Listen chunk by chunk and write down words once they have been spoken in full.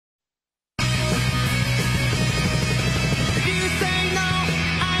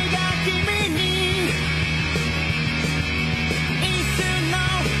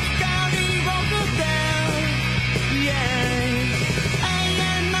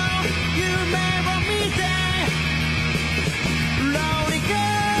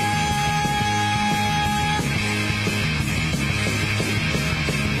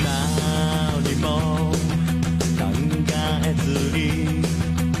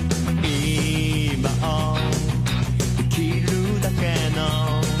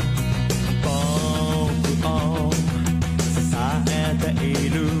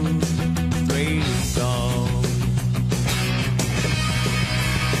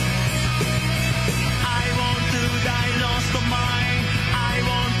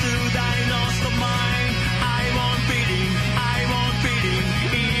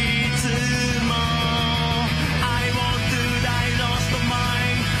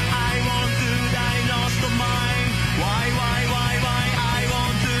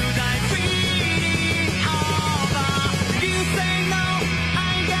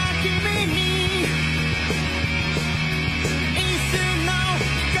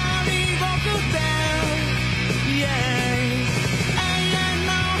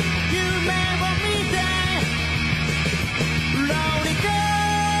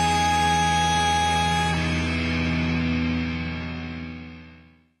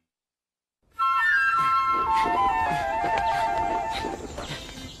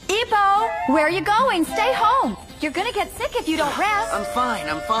Where are you going? Stay home. You're gonna get sick if you don't rest. I'm fine,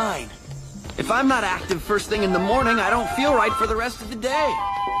 I'm fine. If I'm not active first thing in the morning, I don't feel right for the rest of the day.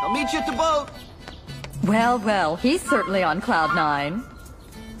 I'll meet you at the boat. Well, well, he's certainly on cloud 9.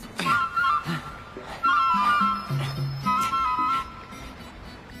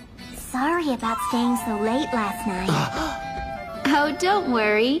 Sorry about staying so late last night. Oh, don't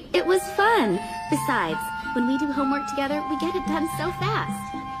worry. It was fun. Besides, when we do homework together, we get it done so fast.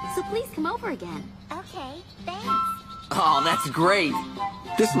 So please come over again. Okay, thanks. Oh, that's great.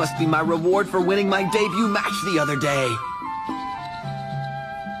 This must be my reward for winning my debut match the other day.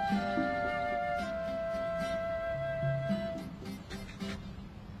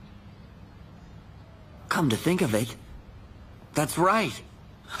 Come to think of it, that's right.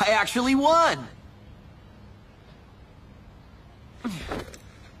 I actually won!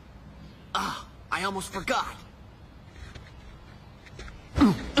 Ah, I almost forgot. The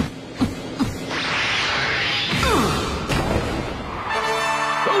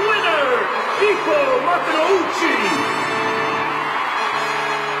winner, Ippo.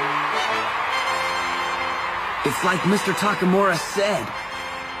 It's like Mr. Takamura said.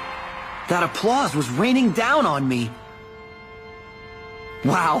 That applause was raining down on me.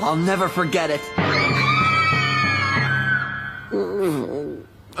 Wow, I'll never forget it.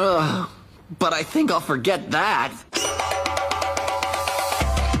 But I think I'll forget that.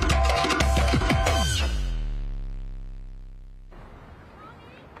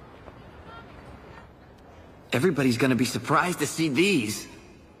 Everybody's gonna be surprised to see these.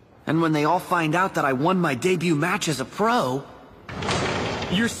 And when they all find out that I won my debut match as a pro...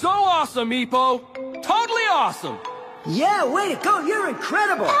 You're so awesome, Ippo! Totally awesome! Yeah, way to go! You're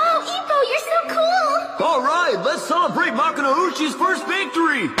incredible! Oh, Ippo, you're so cool! All right, let's celebrate Makunouchi's first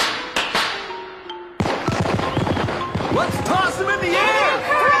victory! Let's toss him in the air!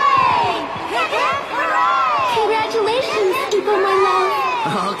 Hooray! Hooray! Congratulations, Ippo, my love.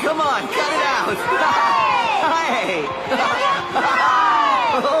 Oh, come on, cut it out! Hey!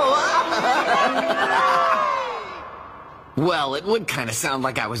 Well, it would kind of sound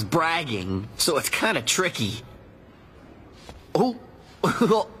like I was bragging, so it's kind of tricky. Oh,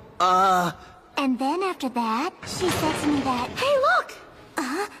 And then after that, she said to me that... Hey, look!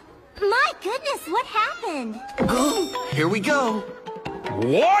 My goodness, what happened? Here we go.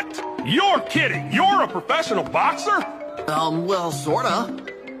 What? You're kidding! You're a professional boxer? Well, sorta.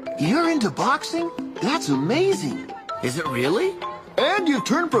 You're into boxing? That's amazing. Is it really? And you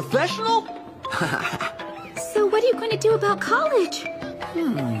turned professional? So what are you going to do about college?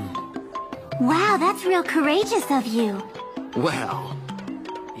 Wow, that's real courageous of you. Well,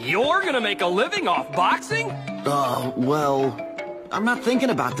 You're gonna make a living off boxing? well, I'm not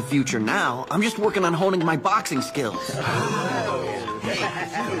thinking about the future now. I'm just working on honing my boxing skills.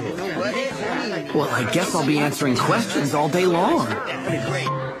 Well, I guess I'll be answering questions all day long.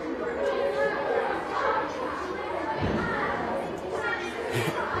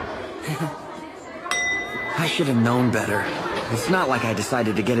 I should have known better. It's not like I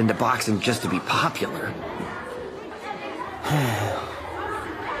decided to get into boxing just to be popular.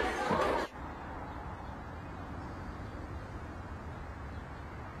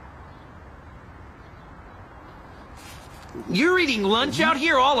 You're eating lunch out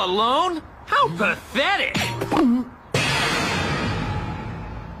here all alone? How pathetic!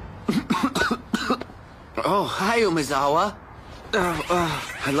 Oh, hi, Umezawa.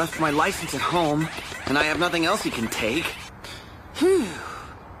 I left my license at home, and I have nothing else you can take. Whew.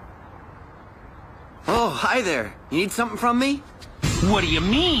 Oh, hi there. You need something from me? What do you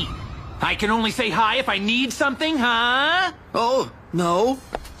mean? I can only say hi if I need something, huh? Oh, no.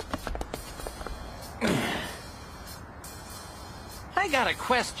 I got a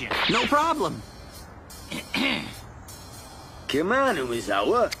question. No problem. Come on,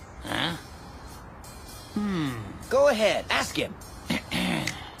 Umezawa. Huh? Go ahead, ask him.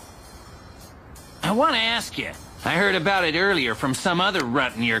 I want to ask you. I heard about it earlier from some other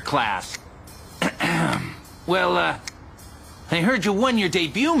runt in your class. Well, I heard you won your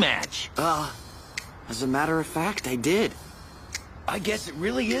debut match. As a matter of fact, I did. I guess it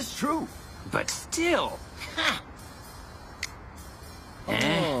really is true. But still.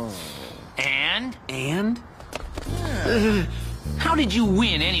 And? And? How did you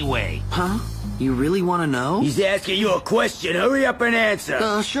win anyway? Huh? You really want to know? He's asking you a question. Hurry up and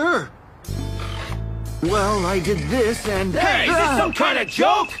answer. Sure. Well, I did this and... Hey, is this some kind of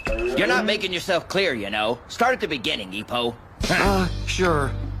joke? You're not making yourself clear, you know. Start at the beginning, Ippo.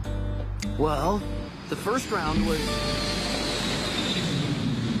 Sure. Well, the first round was...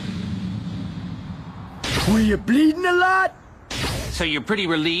 Were you bleeding a lot? So you're pretty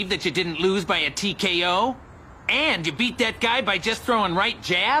relieved that you didn't lose by a TKO? And you beat that guy by just throwing right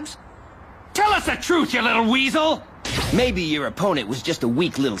jabs? Tell us the truth, you little weasel! Maybe your opponent was just a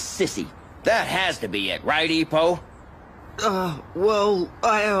weak little sissy. That has to be it, right, Ippo?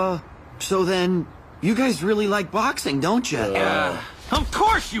 So then, you guys really like boxing, don't you? Of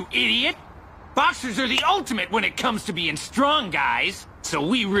course, you idiot! Boxers are the ultimate when it comes to being strong, guys. So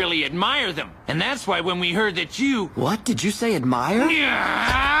we really admire them. And that's why when we heard that you... What? Did you say admire?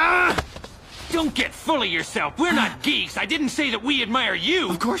 Yeah! Don't get full of yourself. We're not geeks. I didn't say that we admire you.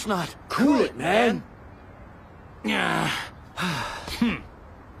 Of course not. Cool it, man.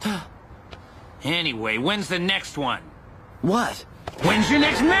 Anyway, when's the next one? What? When's your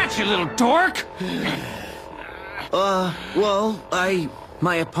next match, you little dork?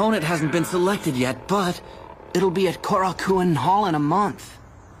 My opponent hasn't been selected yet, but it'll be at Korakuen Hall in a month.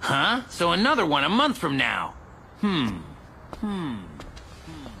 Huh? So another one a month from now.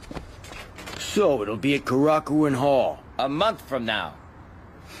 So it'll be at Korakuen Hall a month from now.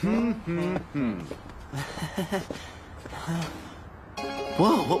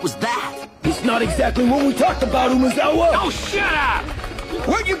 Whoa, what was that? It's not exactly what we talked about, Umezawa! Oh, shut up!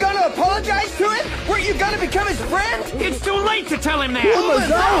 Weren't you gonna apologize to him? Weren't you gonna become his friend? It's too late to tell him that!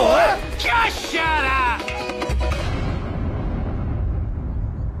 Umezawa! Just shut up!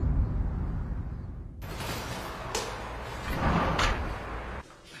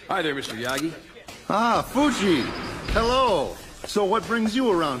 Hi there, Mr. Yagi. Ah, Fuji. Hello. So what brings you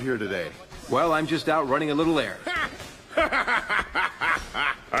around here today? Well, I'm just out running a little errand.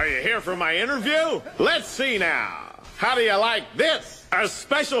 Are you here for my interview? Let's see now. How do you like this? A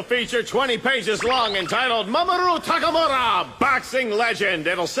special feature 20 pages long entitled Mamoru Takamura, Boxing Legend.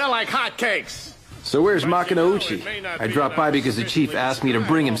 It'll sell like hotcakes. So where's Makino Uchi? I dropped by because the chief asked me to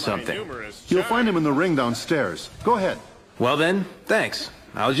bring him something. You'll find him in the ring downstairs. Go ahead. Well then, thanks.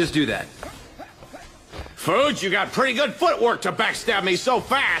 I'll just do that. Fuji, you got pretty good footwork to backstab me so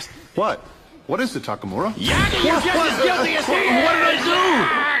fast. What? What is it, Takamura? Yagi, you're just as guilty as he is! What did I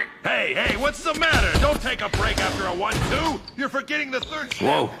do? Hey, what's the matter? Don't take a break after a 1-2. You're forgetting the third step.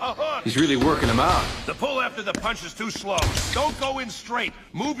 Whoa, A hook. he's really working him out. The pull after the punch is too slow. Don't go in straight.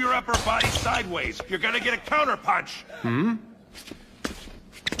 Move your upper body sideways. You're gonna get a counter punch.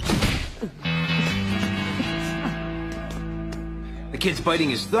 The kid's biting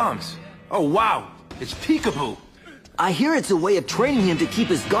his thumbs. Oh wow, it's peekaboo. I hear it's a way of training him to keep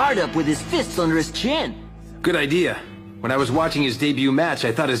his guard up with his fists under his chin. Good idea. When I was watching his debut match,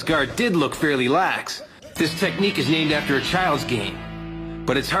 I thought his guard did look fairly lax. This technique is named after a child's game.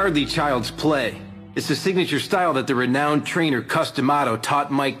 But it's hardly child's play. It's the signature style that the renowned trainer Cus D'Amato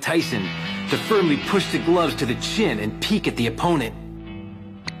taught Mike Tyson to firmly push the gloves to the chin and peek at the opponent.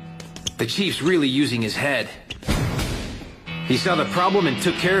 The chief's really using his head. He saw the problem and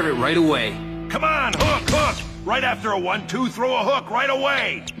took care of it right away. Come on, hook! Right after a 1-2, throw a hook right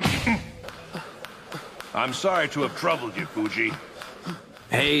away. I'm sorry to have troubled you, Fuji.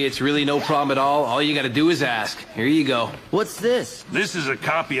 Hey, it's really no problem at all. All you gotta do is ask. Here you go. What's this? This is a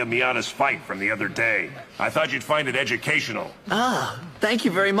copy of Miyata's fight from the other day. I thought you'd find it educational. Ah, thank you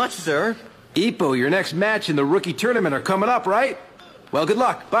very much, sir. Ippo, your next match in the rookie tournament are coming up, right? Well, good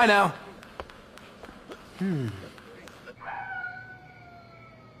luck. Bye now.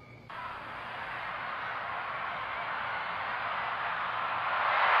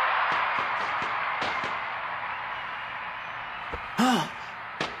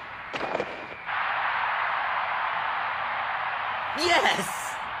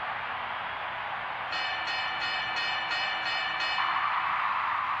 Yes!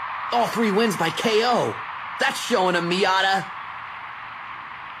 All 3 wins by KO. That's showing him, Miyata.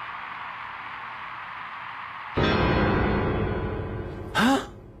 Huh?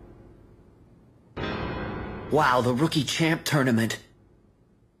 Wow, the rookie champ tournament.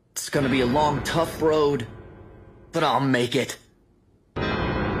 It's gonna be a long, tough road, but I'll make it.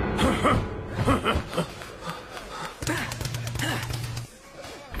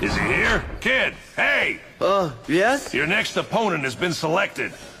 Is he here? Kid, hey! Yes? Your next opponent has been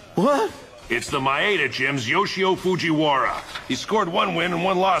selected. What? It's the Maeda Gym's Yoshio Fujiwara. He scored 1 win and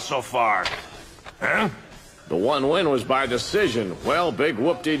 1 loss so far. Huh? The 1 win was by decision. Well, big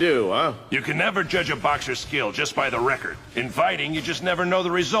whoop-de-doo, huh? You can never judge a boxer's skill just by the record. In fighting, you just never know the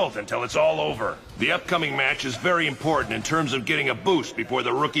result until it's all over. The upcoming match is very important in terms of getting a boost before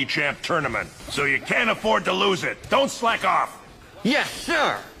the rookie champ tournament. So you can't afford to lose it. Don't slack off. Yes,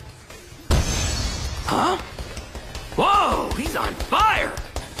 sir! Huh? Whoa, he's on fire!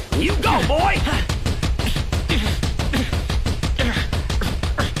 You go, boy!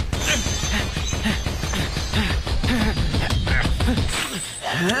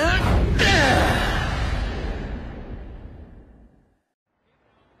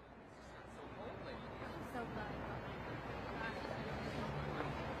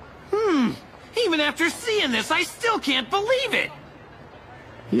 Even after seeing this, I still can't believe it.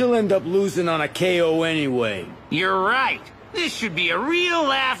 You'll end up losing on a KO anyway. You're right. This should be a real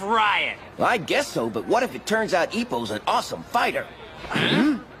laugh riot. I guess so, but what if it turns out Ippo's an awesome fighter?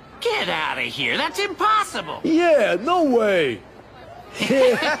 Huh? Get out of here. That's impossible. Yeah, no way.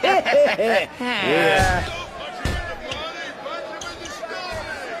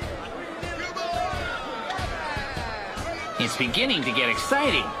 It's beginning to get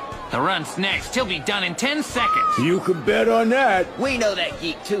exciting. The run's next. He'll be done in 10 seconds. You can bet on that. We know that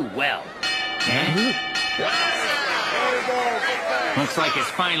geek too well. Huh? Looks like it's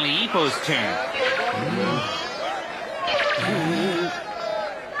finally Ippo's turn.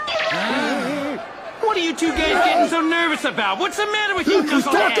 What are you two guys getting so nervous about? What's the matter with you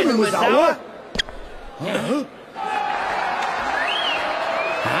knuckleheads?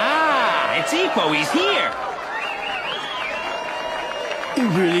 Ah, it's Ippo. He's here. It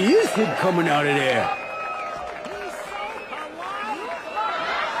really is him coming out of there.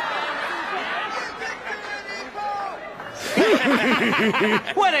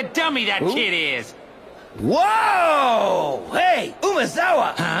 What a dummy that kid is. Whoa! Hey,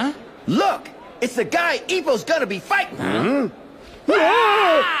 Umezawa! Huh? Look! It's the guy Ippo's gonna be fighting! Huh?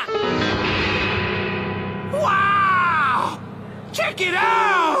 Ah! Wow! Check it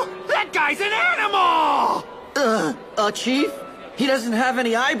out! That guy's an animal! Chief? He doesn't have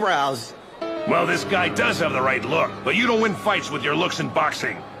any eyebrows. Well, this guy does have the right look, but you don't win fights with your looks in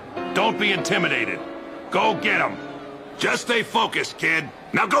boxing. Don't be intimidated. Go get him. Just stay focused, kid.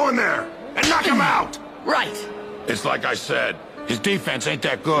 Now go in there and knock him out! Right. It's like I said, his defense ain't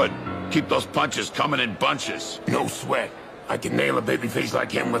that good. Keep those punches coming in bunches. No sweat. I can nail a babyface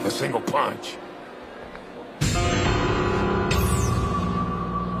like him with a single punch.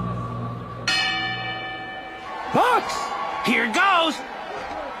 Box! Here goes!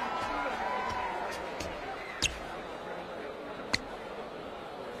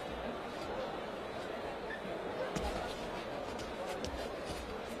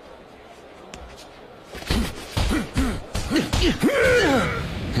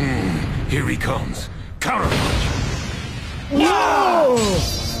 Here he comes. Counter punch. Whoa!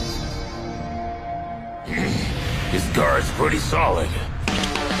 His guard's pretty solid.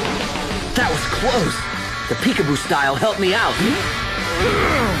 That was close. The peekaboo style helped me out.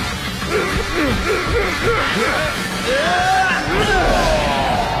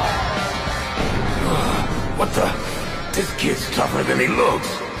 What the? This kid's tougher than he looks.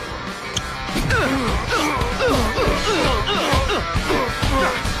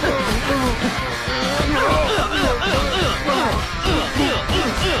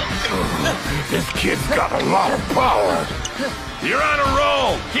 This kid's got a lot of power. You're on a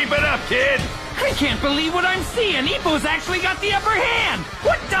roll. Keep it up, kid. I can't believe what I'm seeing. Ippo's actually got the upper hand.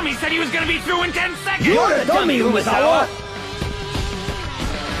 What dummy said he was going to be through in 10 seconds? You're the dummy, Umezawa!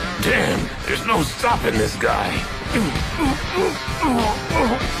 Damn, there's no stopping this guy.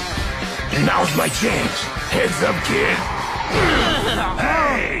 Now's my chance. Heads up, kid.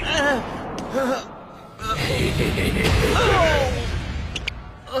 Hey!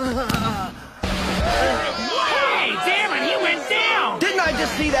 Hey, damn it, he went down! Didn't I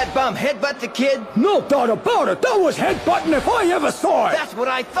just see that bum headbutt the kid? No doubt about it. That was headbutting if I ever saw it. That's what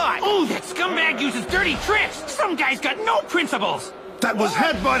I thought. Oh, that scumbag uses dirty tricks. Some guy's got no principles. That was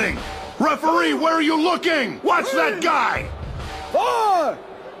headbutting! Referee, where are you looking? Watch that guy! 4!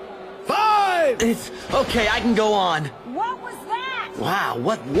 5! It's okay, I can go on. What was that? Wow,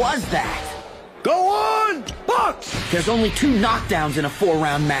 what was that? Go on! Box! There's only 2 knockdowns in a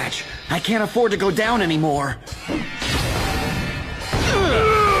 4-round match. I can't afford to go down anymore.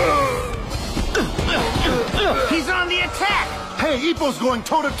 He's on the attack. Hey, Ippo's going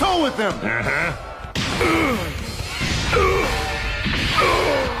toe-to-toe with him!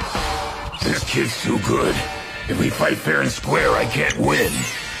 This kid's too good. If we fight fair and square, I can't win.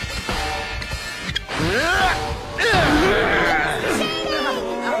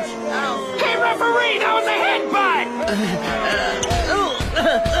 Hey, referee, that was a headbutt!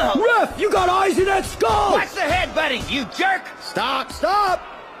 Ref, you got eyes in that skull! What's the headbutting, you jerk? Stop, stop!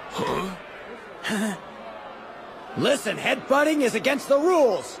 Listen, headbutting is against the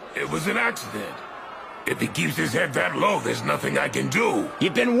rules. It was an accident. If he keeps his head that low, there's nothing I can do.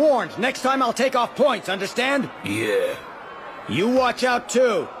 You've been warned. Next time I'll take off points, understand? Yeah. You watch out,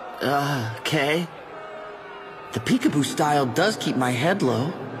 too. Okay. The peekaboo style does keep my head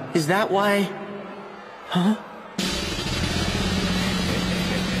low. Is that why... Huh?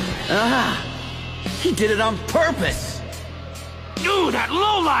 He did it on purpose! Ooh, that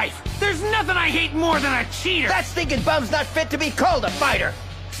lowlife! There's nothing I hate more than a cheater! That stinking bum's not fit to be called a fighter!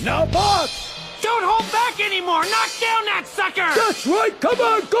 Now, box! Don't hold back anymore! Knock down that sucker! That's right! Come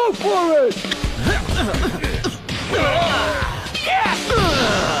on, go for it! Yes!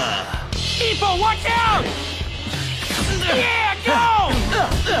 Ippo, watch out! Yeah, go!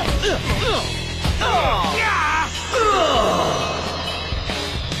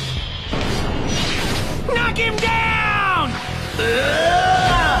 Knock him down!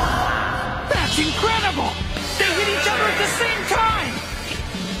 That's incredible! They hit each other at the same time!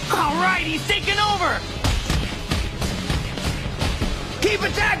 All right, he's taking over! Keep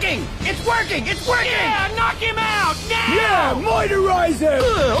attacking! It's working! It's working! Yeah, knock him out! Now! Yeah, motorize him!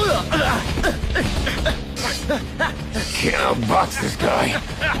 Can't outbox this guy.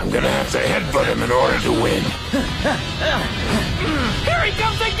 I'm gonna have to headbutt him in order to win. Here he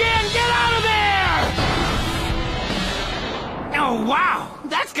comes again! Get out of there! Oh, wow!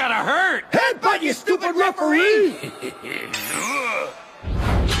 That's gotta hurt! Headbutt, you stupid referee!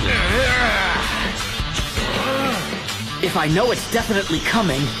 If I know it's definitely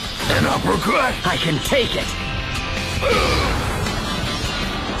coming, An uppercut? I can take it.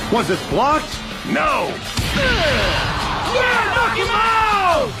 Was it blocked? No! Yeah, knock him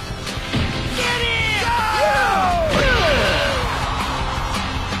out! Get him!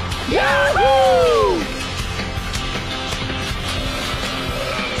 Yahoo!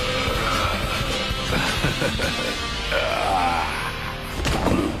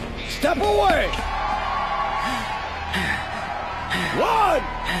 Step away! 1,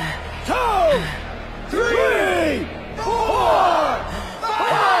 2, 3, 4,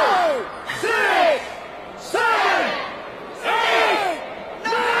 5, 6, 7, 8,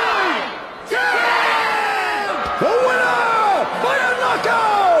 9, 10! The winner! By a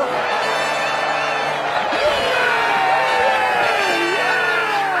knockout!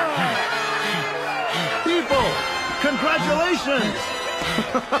 People, congratulations!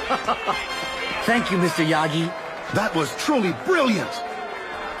 Thank you, Mr. Yagi. That was truly brilliant.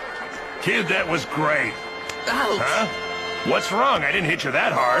 Kid, that was great. Ouch. Huh? What's wrong? I didn't hit you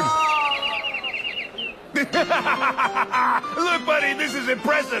that hard. Look, buddy, this is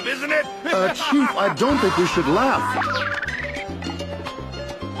impressive, isn't it? Chief, I don't think we should laugh.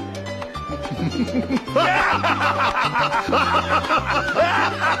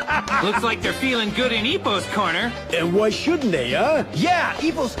 Looks like they're feeling good in Ippo's corner. And why shouldn't they, huh? Yeah,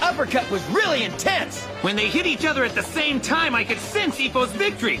 Ippo's uppercut was really intense. When they hit each other at the same time, I could sense Ippo's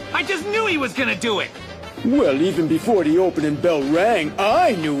victory. I just knew he was gonna do it. Well, even before the opening bell rang,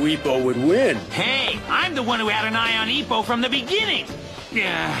 I knew Ippo would win. Hey, I'm the one who had an eye on Ippo from the beginning.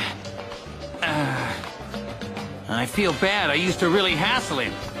 I feel bad. I used to really hassle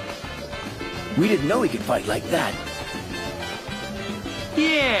him. We didn't know he could fight like that.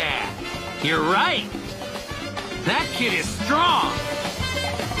 Yeah, you're right. That kid is strong.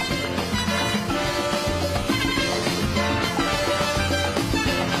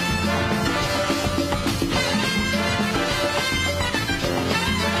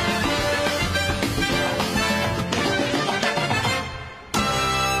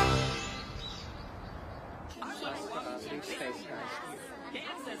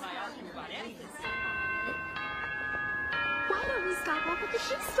 Why don't we stop off at the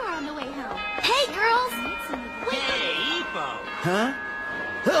shoe store on the way home? Hey, girls! Hey, Ippo. Huh?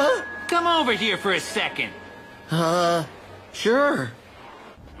 Huh? Come over here for a second. Sure.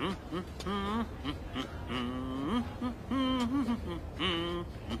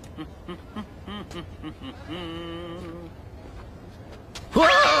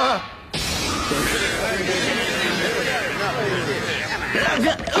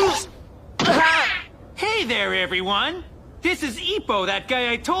 Hey there, everyone. This is Ippo, that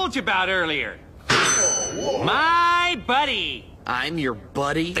guy I told you about earlier. My buddy. I'm your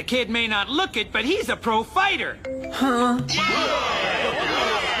buddy? The kid may not look it, but he's a pro fighter. Huh?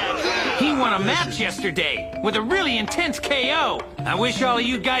 He won a match yesterday with a really intense KO. I wish all of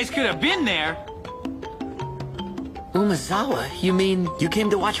you guys could have been there. Umazawa, you mean you came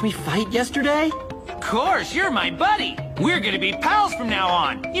to watch me fight yesterday? Of course, you're my buddy. We're gonna be pals from now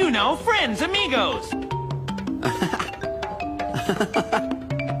on. You know, friends, amigos.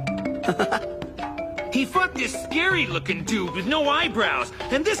 He fought this scary-looking dude with no eyebrows,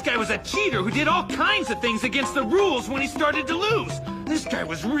 and this guy was a cheater who did all kinds of things against the rules when he started to lose. This guy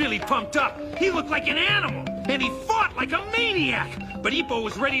was really pumped up. He looked like an animal, and he fought like a maniac. But Ippo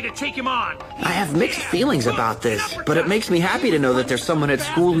was ready to take him on. I have mixed feelings about this, but it makes me happy to know that there's someone at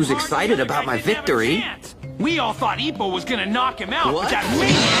school who's excited about my victory. We all thought Ippo was gonna knock him out, What? but that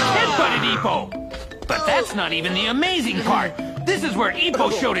maniac headbutted Ippo. But that's not even the amazing part. This is where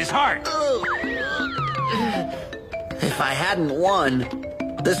Ippo showed his heart. If I hadn't won,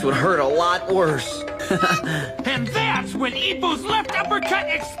 This would hurt a lot worse. And that's when Ippo's left uppercut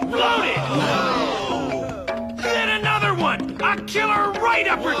exploded! Then another one! A killer right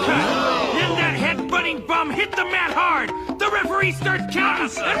uppercut! Then that head-butting bum hit the mat hard! The referee starts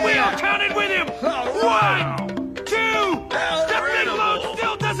counting, and we all counted with him! 1, 2, the big load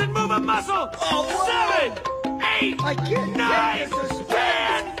still doesn't move a muscle! 7, 8, 9,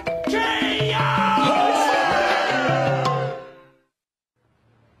 10, KO!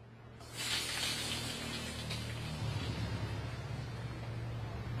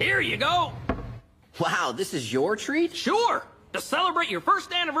 Here you go. Wow, this is your treat? Sure. To celebrate your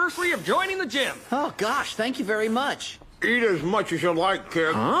first anniversary of joining the gym. Oh, gosh, thank you very much. Eat as much as you like,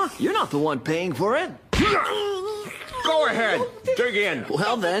 kid. Huh? You're not the one paying for it. Go ahead. Dig in.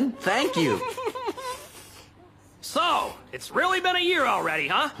 Well then, thank you. So, it's really been a year already,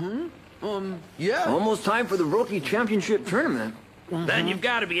 huh? Yeah. Almost time for the Rookie Championship tournament. Then you've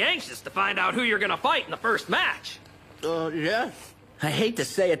got to be anxious to find out who you're going to fight in the first match. Yeah. I hate to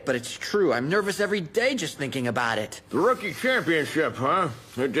say it, but it's true. I'm nervous every day just thinking about it. The Rookie Championship, huh?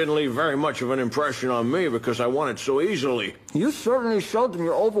 It didn't leave very much of an impression on me because I won it so easily. You certainly showed them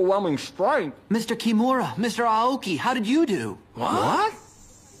your overwhelming strength. Mr. Kimura, Mr. Aoki, how did you do? What?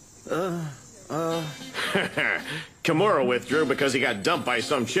 Kimura withdrew because he got dumped by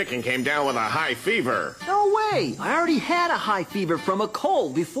some chick and came down with a high fever. No way! I already had a high fever from a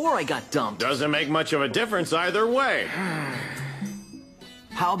cold before I got dumped. Doesn't make much of a difference either way.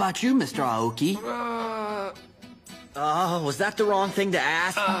 How about you, Mr. Aoki? Was that the wrong thing to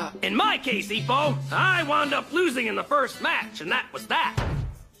ask? In my case, Ippo, I wound up losing in the first match, and that was that.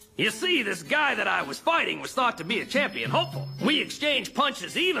 You see, this guy that I was fighting was thought to be a champion hopeful. We exchanged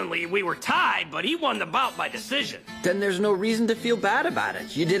punches evenly, we were tied, but he won the bout by decision. Then there's no reason to feel bad about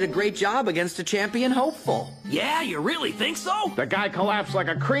it. You did a great job against a champion hopeful. Yeah, you really think so? The guy collapsed like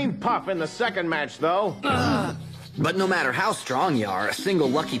a cream puff in the second match, though. But no matter how strong you are, a single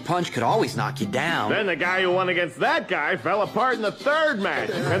lucky punch could always knock you down. Then the guy who won against that guy fell apart in the third match.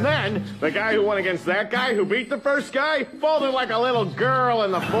 And then the guy who won against that guy who beat the first guy folded like a little girl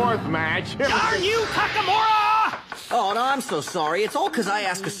in the fourth match. Darn you, Takamura! Oh, no, I'm so sorry. It's all because I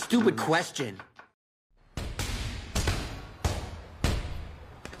asked a stupid question.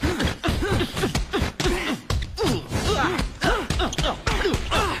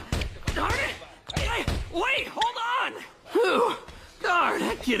 Darn it! Hey, wait, hold on! Whew. Darn,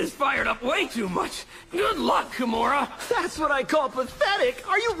 that kid is fired up way too much. Good luck, Kimura. That's what I call pathetic.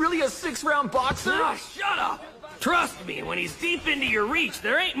 Are you really a 6-round boxer? Ah, shut up! Trust me, when he's deep into your reach,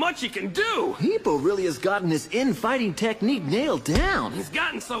 there ain't much you can do. Ippo really has gotten his in-fighting technique nailed down. He's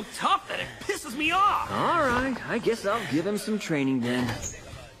gotten so tough that it pisses me off. All right, I guess I'll give him some training then.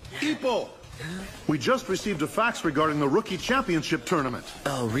 Ippo! We just received a fax regarding the Rookie Championship tournament.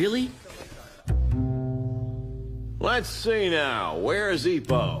 Oh, really? Let's see now. Where is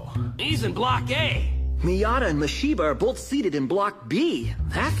Ippo? He's in Block A. Miyata and Mashiba are both seated in Block B.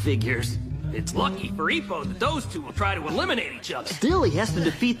 That figures. It's lucky for Ippo that those two will try to eliminate each other. Still, he has to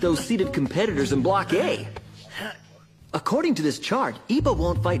defeat those seated competitors in Block A. According to this chart, Ippo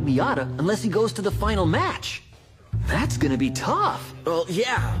won't fight Miyata unless he goes to the final match. That's gonna be tough. Well,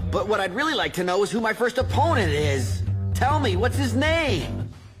 yeah, but what I'd really like to know is who my first opponent is. Tell me, what's his name?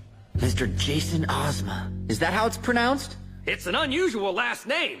 Mr. Jason Ozma. Is that how it's pronounced? It's an unusual last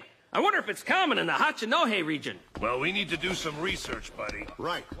name. I wonder if it's common in the Hachinohe region. Well, we need to do some research, buddy.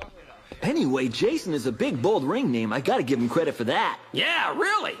 Right. Anyway, Jason is a big, bold ring name. I gotta give him credit for that. Yeah,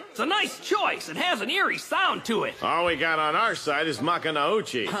 really. It's a nice choice. It has an eerie sound to it. All we got on our side is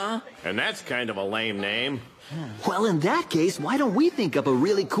Makanauchi. Huh? And that's kind of a lame name. Well, in that case, why don't we think up a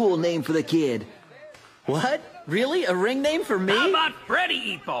really cool name for the kid? What? Really? A ring name for me? How about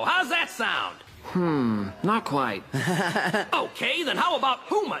Freddy Ippo? How's that sound? Not quite. Okay, then how about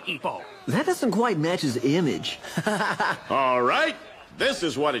Puma Ippo? That doesn't quite match his image. All right. This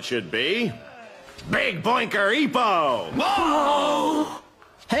is what it should be. Big Boinker Ippo! Whoa!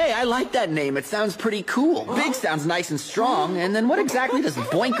 Hey, I like that name. It sounds pretty cool. Big sounds nice and strong. And then what exactly does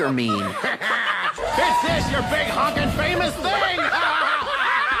boinker mean? Is this your big honkin' famous thing?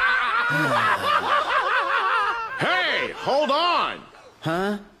 Hey, hold on.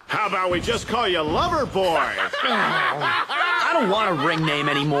 Huh? How about we just call you Lover Boy? I don't want a ring name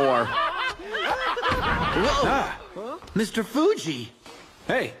anymore. Whoa! Mr. Fuji!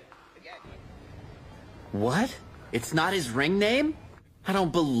 Hey. What? It's not his ring name? I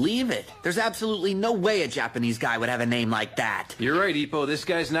don't believe it. There's absolutely no way a Japanese guy would have a name like that. You're right, Ippo. This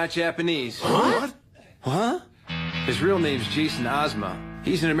guy's not Japanese. What? Huh? His real name's Jason Ozma.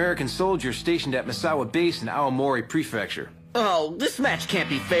 He's an American soldier stationed at Misawa Base in Aomori Prefecture. Oh, this match can't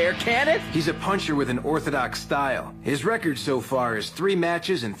be fair, can it? He's a puncher with an orthodox style. His record so far is 3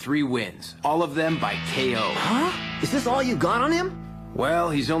 matches and 3 wins, all of them by KO. Huh? Is this all you got on him? Well,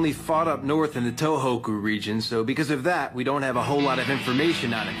 he's only fought up north in the Tohoku region, so because of that, we don't have a whole lot of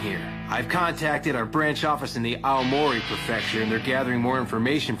information on him here. I've contacted our branch office in the Aomori prefecture, and they're gathering more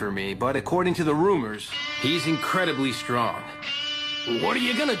information for me, but according to the rumors, he's incredibly strong. What are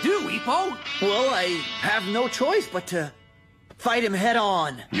you gonna do, Ippo? Well, I have no choice but to fight him head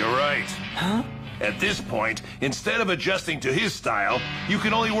on. You're right. Huh? At this point, instead of adjusting to his style, you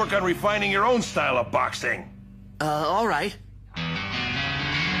can only work on refining your own style of boxing. All right.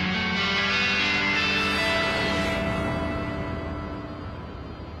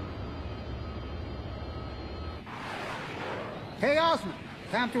 Hey, Ozma,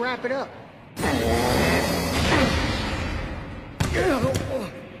 time to wrap it up.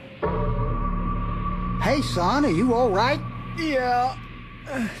 Hey, son, are you all right? Yeah.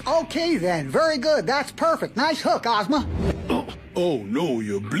 Okay, then. Very good. That's perfect. Nice hook, Ozma. Oh, no,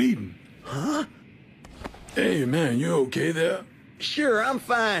 you're bleeding. Huh? Hey, man, you okay there? Sure, I'm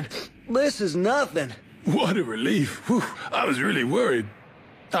fine. This is nothing. What a relief. Whew, I was really worried.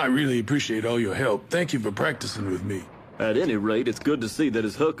 I really appreciate all your help. Thank you for practicing with me. At any rate, it's good to see that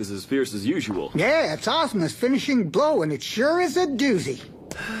his hook is as fierce as usual. Yeah, it's Ozma's finishing blow, and it sure is a doozy.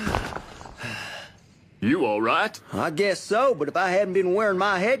 You all right? I guess so, but if I hadn't been wearing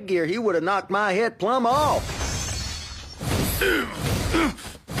my headgear, he would have knocked my head plumb off.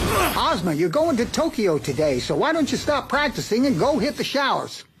 Ozma, you're going to Tokyo today, so why don't you stop practicing and go hit the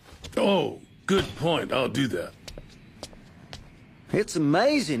showers? Oh, good point. I'll do that. It's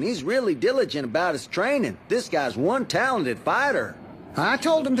amazing. He's really diligent about his training. This guy's one talented fighter. I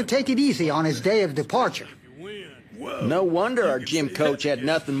told him to take it easy on his day of departure. No wonder our gym coach had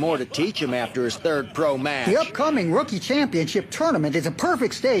nothing more to teach him after his 3rd pro match. The upcoming Rookie Championship tournament is a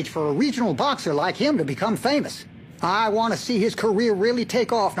perfect stage for a regional boxer like him to become famous. I want to see his career really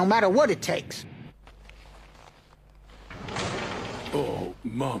take off no matter what it takes. Oh,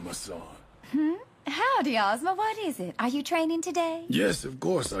 Mama-san. Howdy, Ozma. What is it? Are you training today? Yes, of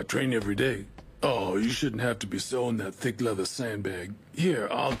course. I train every day. Oh, you shouldn't have to be sewing that thick leather sandbag. Here,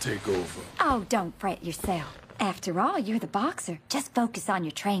 I'll take over. Oh, don't fret yourself. After all, you're the boxer. Just focus on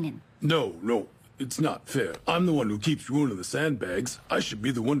your training. No, it's not fair. I'm the one who keeps ruining the sandbags. I should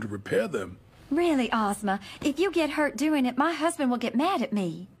be the one to repair them. Really, Ozma, if you get hurt doing it, my husband will get mad at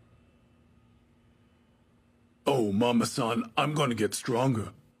me. Oh, Mama-san, I'm going to get stronger.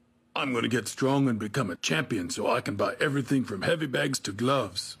 I'm going to get strong and become a champion so I can buy everything from heavy bags to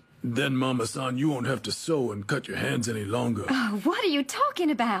gloves. Then, Mama-san, you won't have to sew and cut your hands any longer. Oh, what are you talking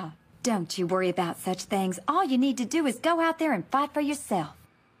about? Don't you worry about such things. All you need to do is go out there and fight for yourself.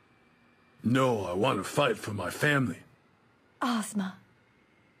 No, I want to fight for my family. Ozma.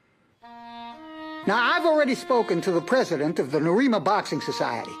 Now, I've already spoken to the president of the Narima Boxing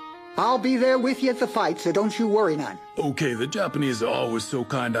Society. I'll be there with you at the fight, so don't you worry none. Okay, the Japanese are always so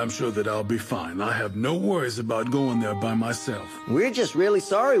kind, I'm sure that I'll be fine. I have no worries about going there by myself. We're just really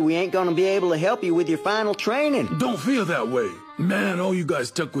sorry we ain't gonna be able to help you with your final training. Don't feel that way. Man, all you guys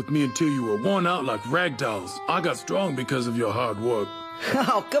stuck with me until you were worn out like rag dolls. I got strong because of your hard work.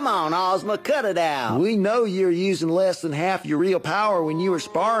 Oh, come on, Ozma, cut it out. We know you're using less than half your real power when you were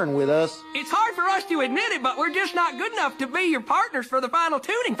sparring with us. It's hard for us to admit it, but we're just not good enough to be your partners for the final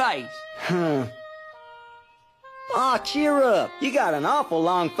tuning phase. Aw, cheer up. You got an awful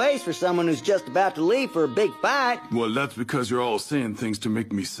long face for someone who's just about to leave for a big fight. Well, that's because you're all saying things to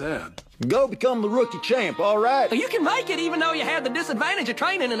make me sad. Go become the rookie champ, all right? You can make it even though you had the disadvantage of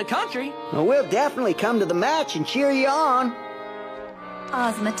training in the country. Well, we'll definitely come to the match and cheer you on.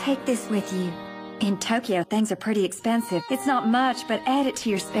 Ozma, take this with you. In Tokyo, things are pretty expensive. It's not much, but add it to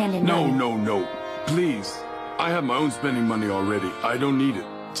your spending money. No. Please. I have my own spending money already. I don't need it.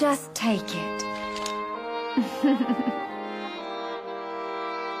 Just take it.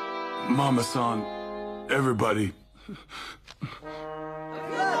 Mama-san, everybody.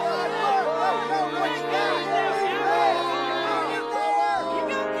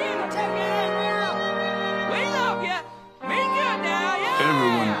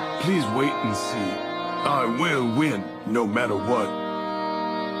 Everyone, please wait and see. I will win, no matter what.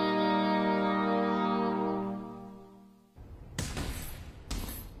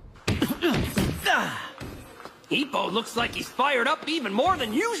 Ippo looks like he's fired up even more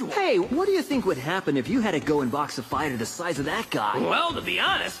than usual. Hey, what do you think would happen if you had to go and box a fighter the size of that guy? Well, to be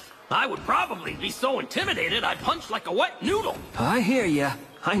honest, I would probably be so intimidated I'd punch like a wet noodle. I hear ya.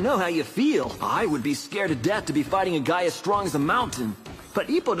 I know how you feel. I would be scared to death to be fighting a guy as strong as a mountain. But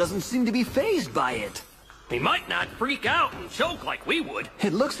Ippo doesn't seem to be fazed by it. He might not freak out and choke like we would.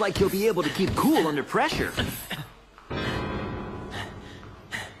 It looks like he'll be able to keep cool under pressure.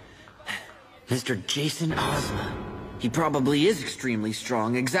 Mr. Jason Ozma. He probably is extremely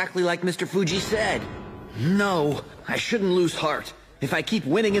strong, exactly like Mr. Fuji said. No, I shouldn't lose heart. If I keep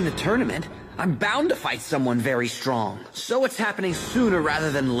winning in the tournament, I'm bound to fight someone very strong. So it's happening sooner rather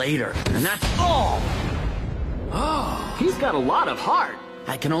than later, and that's all! Oh, he's got a lot of heart.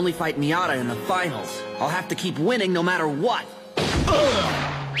 I can only fight Miata in the finals. I'll have to keep winning no matter what.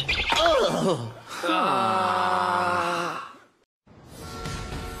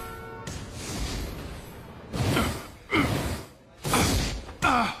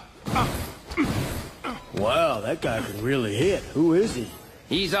 Wow, that guy can really hit. Who is he?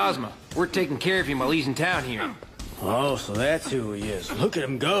 He's Ozma. We're taking care of him while he's in town here. Oh, so that's who he is. Look at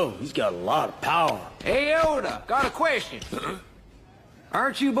him go. He's got a lot of power. Hey, Oda, got a question.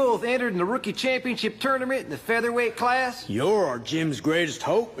 Aren't you both entered in the Rookie Championship tournament in the featherweight class? You're our gym's greatest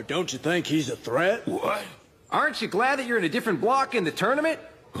hope, but don't you think he's a threat? What? Aren't you glad that you're in a different block in the tournament?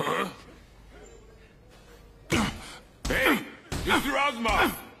 Huh? Hey, Mr.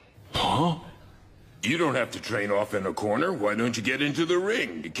 Ozma! Huh? You don't have to train off in a corner. Why don't you get into the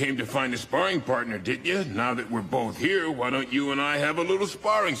ring? You came to find a sparring partner, didn't you? Now that we're both here, why don't you and I have a little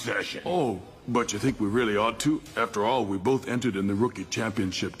sparring session? Oh, but you think we really ought to? After all, we both entered in the Rookie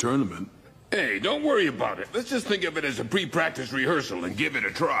Championship tournament. Hey, don't worry about it. Let's just think of it as a pre-practice rehearsal and give it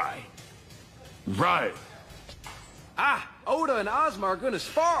a try. Right. Ah, Oda and Ozma are gonna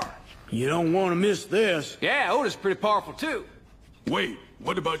spar. You don't want to miss this. Yeah, Oda's pretty powerful, too. Wait,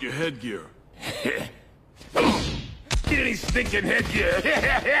 what about your headgear? Get any stinking headgear.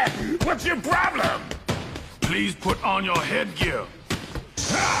 What's your problem? Please put on your headgear.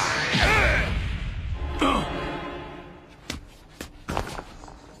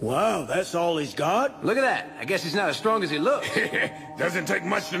 Wow, that's all he's got? Look at that. I guess he's not as strong as he looks. Doesn't take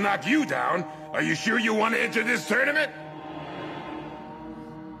much to knock you down. Are you sure you want to enter this tournament?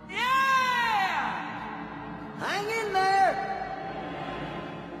 Hang in there!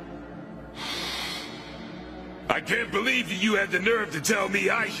 I can't believe that you had the nerve to tell me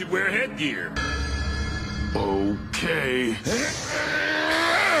I should wear headgear. Okay.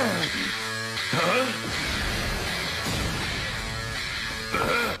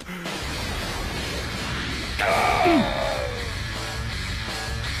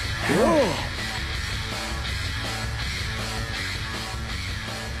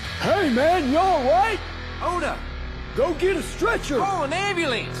 Hey, man, you all right? Oda! Go get a stretcher! Oh, an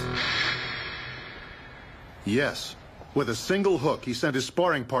ambulance! Yes. With a single hook, he sent his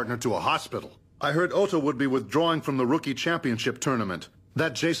sparring partner to a hospital. I heard Ota would be withdrawing from the Rookie Championship tournament.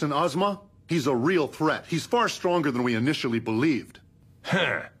 That Jason Ozma? He's a real threat. He's far stronger than we initially believed.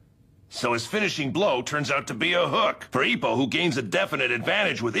 Huh. So his finishing blow turns out to be a hook. For Ippo, who gains a definite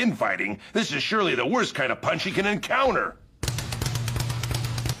advantage with infighting, this is surely the worst kind of punch he can encounter.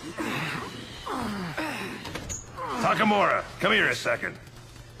 Takamura, come here a second.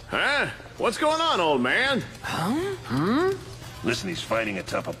 Huh? What's going on, old man? Listen, he's fighting a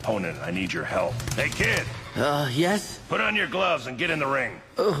tough opponent. I need your help. Hey, kid. Yes? Put on your gloves and get in the ring.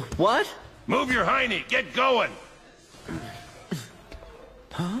 What? Move your hiney. Get going.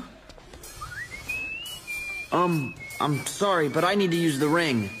 Huh? I'm sorry, but I need to use the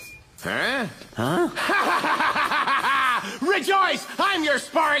ring. Huh? Huh? Rejoice! I'm your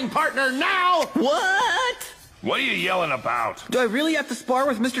sparring partner now! What? What are you yelling about? Do I really have to spar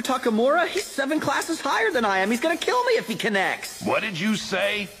with Mr. Takamura? He's 7 classes higher than I am. He's gonna kill me if he connects. What did you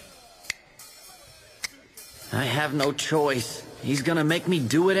say? I have no choice. He's gonna make me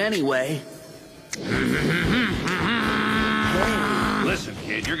do it anyway. Listen,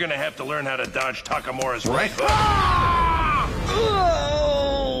 kid, you're gonna have to learn how to dodge Takamura's right hook.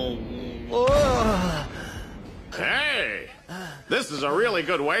 Hey! This is a really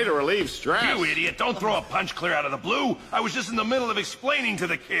good way to relieve stress. You idiot, don't throw a punch clear out of the blue. I was just in the middle of explaining to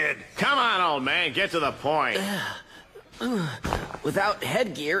the kid. Come on, old man, get to the point. Without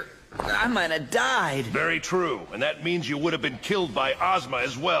headgear, I might have died. Very true, and that means you would have been killed by Ozma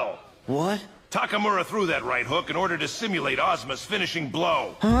as well. What? Takamura threw that right hook in order to simulate Ozma's finishing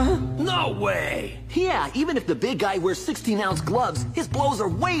blow. Huh? No way! Yeah, even if the big guy wears 16-ounce gloves, his blows are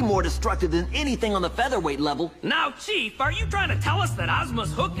way more destructive than anything on the featherweight level. Now, Chief, are you trying to tell us that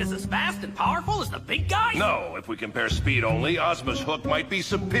Ozma's hook is as fast and powerful as the big guy? No, if we compare speed only, Ozma's hook might be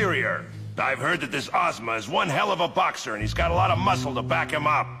superior. I've heard that this Ozma is one hell of a boxer, and he's got a lot of muscle to back him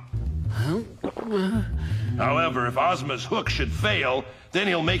up. However, if Ozma's hook should fail, then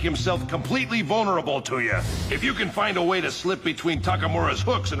he'll make himself completely vulnerable to you. If you can find a way to slip between Takamura's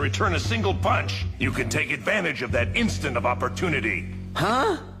hooks and return a single punch, you can take advantage of that instant of opportunity.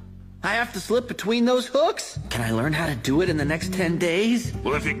 Huh? I have to slip between those hooks? Can I learn how to do it in the next 10 days?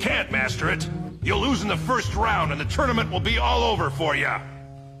 Well, if you can't master it, you'll lose in the first round and the tournament will be all over for you.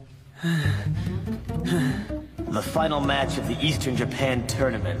 The final match of the Eastern Japan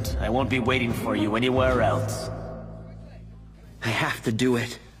tournament. I won't be waiting for you anywhere else. I have to do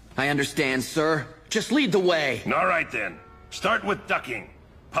it. I understand, sir. Just lead the way. All right, then. Start with ducking.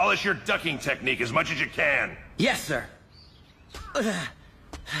 Polish your ducking technique as much as you can. Yes, sir.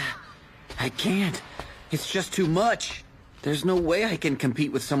 I can't. It's just too much. There's no way I can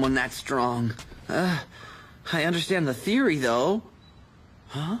compete with someone that strong. I understand the theory, though.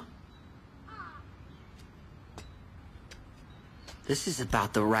 Huh? This is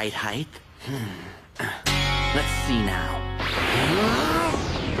about the right height. Let's see now.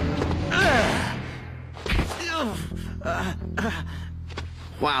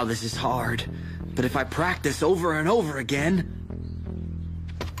 Wow, this is hard. But if I practice over and over again...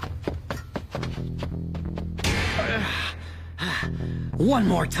 One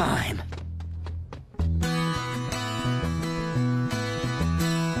more time.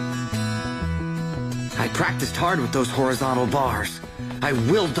 I practiced hard with those horizontal bars. I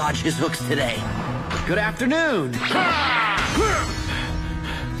will dodge his hooks today. Good afternoon.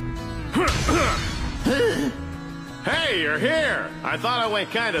 Hey, you're here. I thought I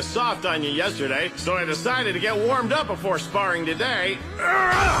went kind of soft on you yesterday, so I decided to get warmed up before sparring today.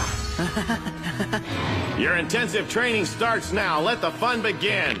 Your intensive training starts now. Let the fun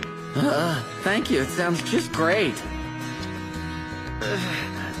begin. Thank you. It sounds just great.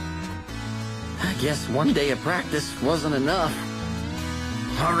 I guess one day of practice wasn't enough.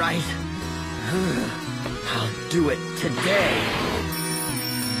 All right. I'll do it today.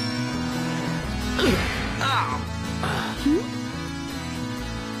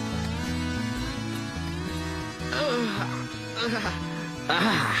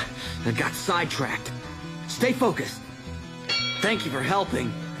 I got sidetracked. Stay focused. Thank you for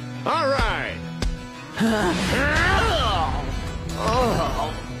helping. All right.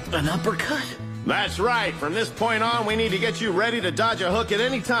 An uppercut? That's right. From this point on, we need to get you ready to dodge a hook at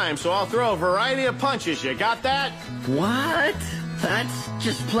any time, so I'll throw a variety of punches. You got that? What? That's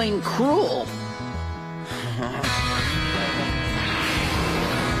just plain cruel.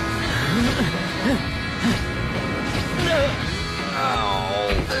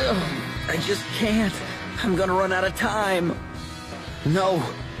 I just can't. I'm gonna run out of time. No,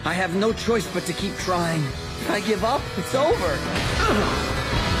 I have no choice but to keep trying. If I give up, it's over.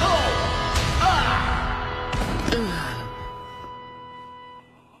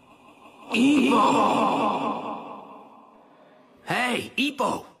 Hey,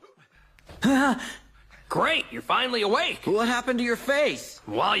 Ippo! Great, you're finally awake. What happened to your face?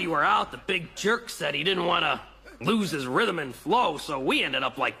 While you were out, the big jerk said he didn't want to lose his rhythm and flow, so we ended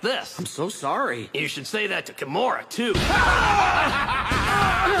up like this. I'm so sorry. You should say that to Kimura, too.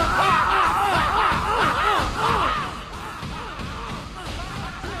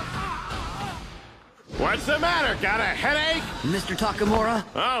 What's the matter? Got a headache? Mr. Takamura?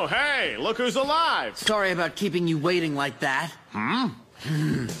 Oh, hey, look who's alive. Sorry about keeping you waiting like that. Hurry,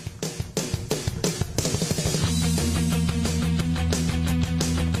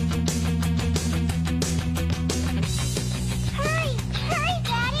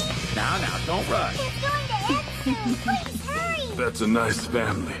 Daddy! Now, don't rush. It's going to end soon. Please, hurry! That's a nice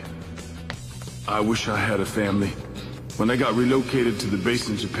family. I wish I had a family. When I got relocated to the base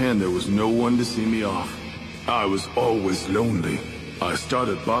in Japan, there was no one to see me off. I was always lonely. I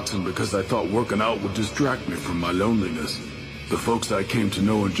started boxing because I thought working out would distract me from my loneliness. The folks I came to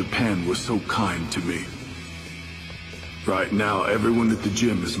know in Japan were so kind to me. Right now, everyone at the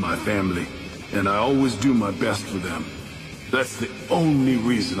gym is my family, and I always do my best for them. That's the only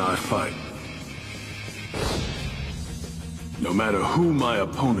reason I fight. No matter who my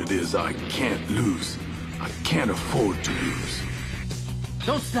opponent is, I can't lose. I can't afford to lose.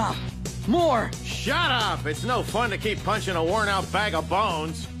 Don't stop! More! Shut up! It's no fun to keep punching a worn-out bag of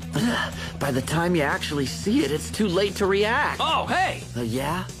bones. By the time you actually see it, it's too late to react. Oh, hey!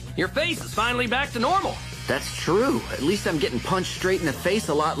 Yeah? Your face is finally back to normal. That's true. At least I'm getting punched straight in the face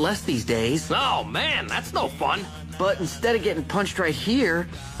a lot less these days. Oh, man, that's no fun. But instead of getting punched right here,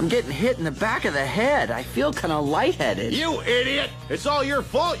 I'm getting hit in the back of the head. I feel kind of lightheaded. You idiot! It's all your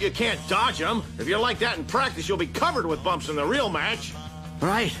fault you can't dodge them. If you're like that in practice, you'll be covered with bumps in the real match.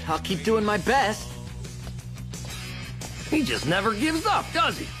 Right, I'll keep doing my best. He just never gives up,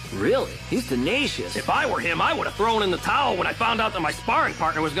 does he? Really? He's tenacious. If I were him, I would have thrown in the towel when I found out that my sparring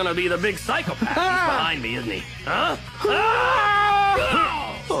partner was going to be the big psychopath. He's behind me, isn't he? Huh?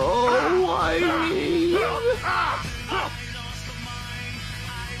 Oh, why me?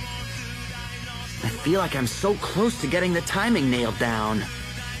 I feel like I'm so close to getting the timing nailed down.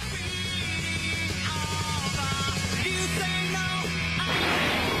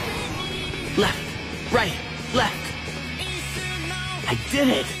 Left, right, left. I did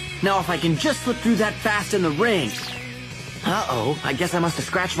it! Now if I can just slip through that fast in the ring. Uh-oh, I guess I must have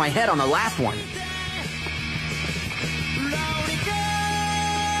scratched my head on the last one.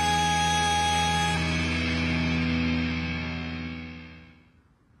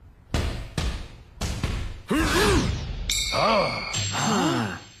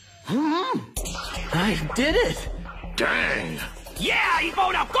 I did it! Dang! Yeah,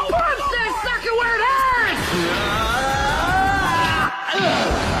 Ippo, now go! Punch that sucker where it hurts!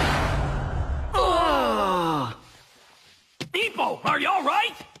 Ippo, are you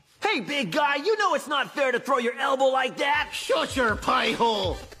alright? Hey, big guy, you know it's not fair to throw your elbow like that. Shut your pie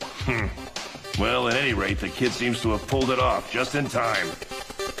hole! Well, at any rate, the kid seems to have pulled it off just in time.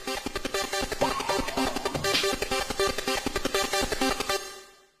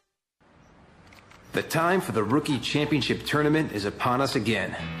 The time for the Rookie Championship Tournament is upon us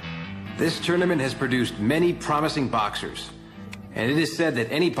again. This tournament has produced many promising boxers, and it is said that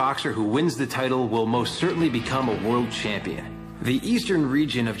any boxer who wins the title will most certainly become a world champion. The eastern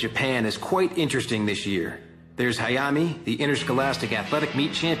region of Japan is quite interesting this year. There's Hajime, the interscholastic athletic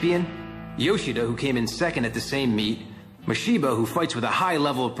meet champion, Yoshida, who came in second at the same meet, Mashiba, who fights with a high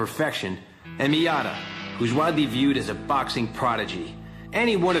level of perfection, and Miyata, who's widely viewed as a boxing prodigy.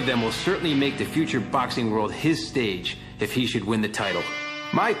 Any one of them will certainly make the future boxing world his stage if he should win the title.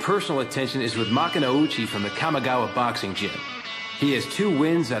 My personal attention is with Makanouchi from the Kamigawa Boxing Gym. He has 2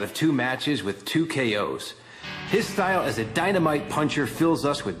 wins out of 2 matches with 2 KOs. His style as a dynamite puncher fills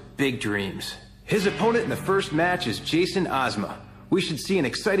us with big dreams. His opponent in the first match is Jason Ozma. We should see an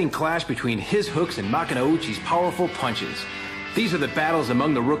exciting clash between his hooks and Makanouchi's powerful punches. These are the battles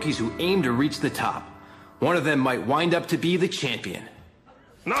among the rookies who aim to reach the top. One of them might wind up to be the champion.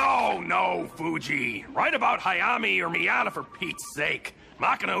 No, Fuji. Write about Hajime or Miyata for Pete's sake.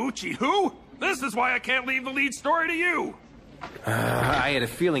 Makanouchi, who? This is why I can't leave the lead story to you. I had a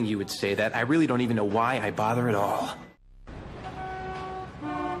feeling you would say that. I really don't even know why I bother at all.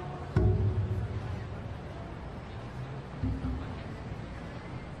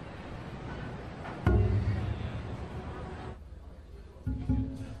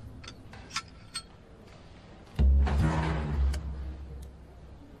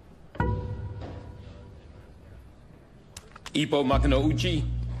 Ippo Makanouchi,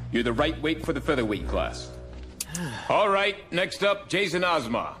 you're the right weight for the featherweight class. All right, next up, Jason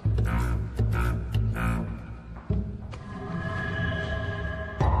Ozma.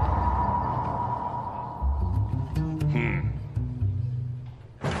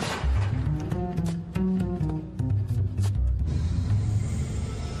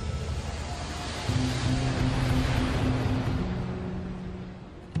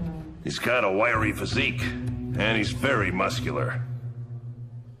 He's got a wiry physique, and he's very muscular.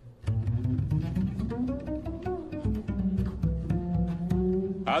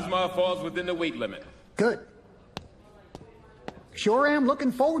 Ozma falls within the weight limit. Good. Sure am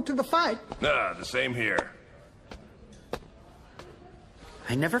looking forward to the fight. The same here.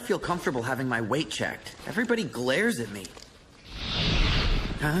 I never feel comfortable having my weight checked. Everybody glares at me.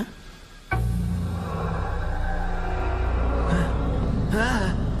 Huh?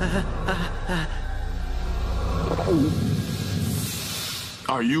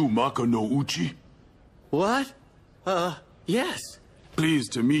 Are you Makanouchi? What? Yes.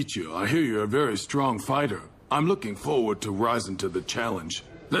 Pleased to meet you. I hear you're a very strong fighter. I'm looking forward to rising to the challenge.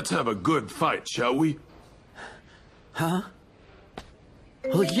 Let's have a good fight, shall we? Huh?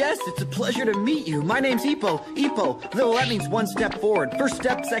 Well, yes, it's a pleasure to meet you. My name's Ippo. Ippo. Though that means one step forward. First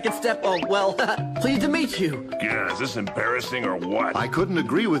step, second step, oh, well, pleased to meet you. Yeah, is this embarrassing or what? I couldn't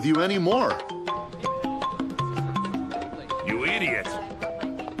agree with you any more. You idiot.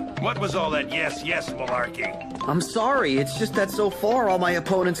 What was all that yes, malarkey? I'm sorry, it's just that so far all my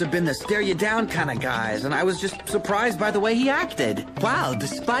opponents have been the stare-you-down kind of guys, and I was just surprised by the way he acted. Wow,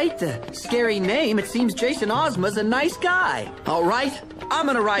 despite the scary name, it seems Jason Ozma's a nice guy. All right, I'm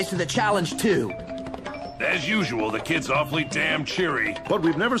gonna rise to the challenge too. As usual, the kid's awfully damn cheery. But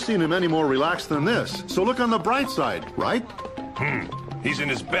we've never seen him any more relaxed than this, so look on the bright side, right? He's in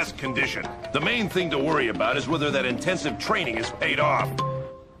his best condition. The main thing to worry about is whether that intensive training has paid off.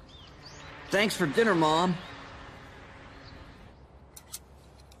 Thanks for dinner, Mom.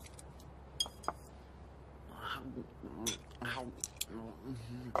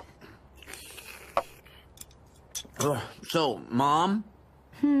 So, Mom?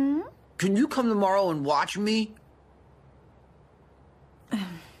 Can you come tomorrow and watch me?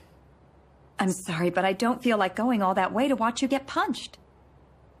 I'm sorry, but I don't feel like going all that way to watch you get punched.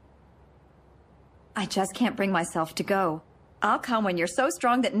 I just can't bring myself to go. I'll come when you're so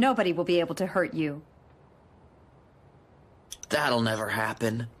strong that nobody will be able to hurt you. That'll never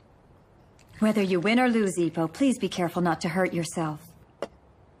happen. Whether you win or lose, Ippo, please be careful not to hurt yourself.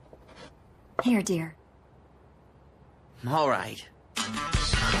 Here, dear. All right.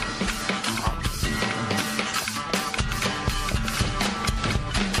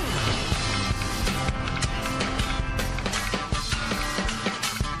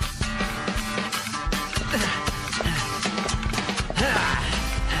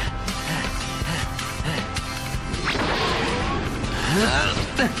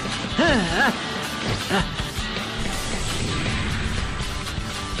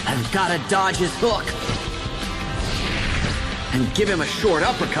 I've gotta dodge his hook. And give him a short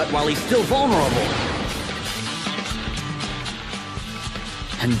uppercut while he's still vulnerable.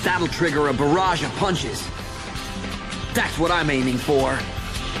 And that'll trigger a barrage of punches. That's what I'm aiming for.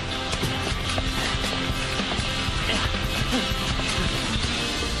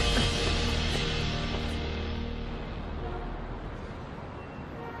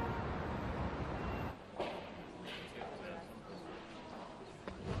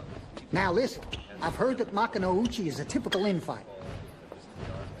 Now listen, I've heard that Makanouchi is a typical infighter.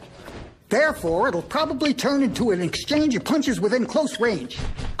 Therefore, it'll probably turn into an exchange of punches within close range.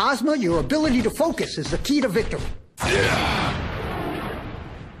 Ozma, your ability to focus is the key to victory.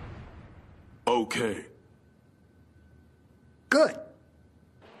 Okay. Good.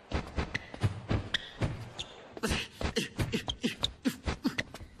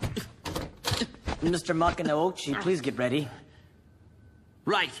 Mr. Makanouchi, please get ready.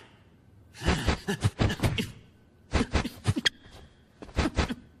 Right.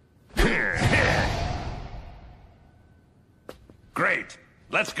 Great.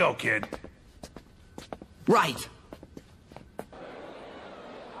 Let's go, kid. Right.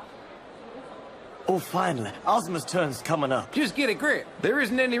 Oh, finally. Ozma's turn's coming up. Just get a grip. There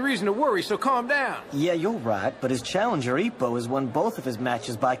isn't any reason to worry, so calm down. Yeah, you're right, but his challenger, Ippo, has won both of his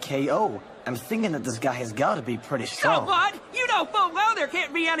matches by KO. I'm thinking that this guy has got to be pretty strong. So what? You know full well there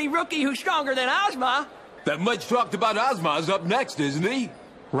can't be any rookie who's stronger than Ozma. That much talked about Ozma is up next, isn't he?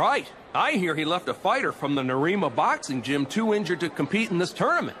 Right. I hear he left a fighter from the Narima boxing gym too injured to compete in this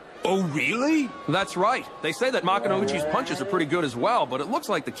tournament. Oh, really? That's right. They say that Makanouchi's punches are pretty good as well, but it looks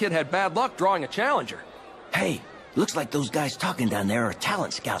like the kid had bad luck drawing a challenger. Hey, looks like those guys talking down there are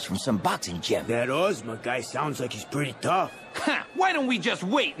talent scouts from some boxing gym. That Ozma guy sounds like he's pretty tough. Why don't we just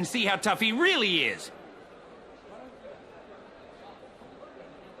wait and see how tough he really is?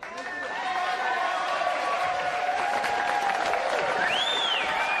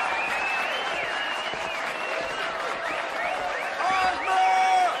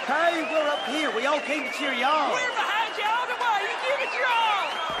 Here, we all came to cheer you on. We're behind you all the way. You give it your all.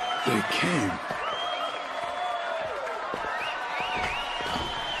 They came.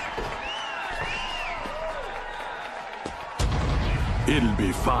 It'll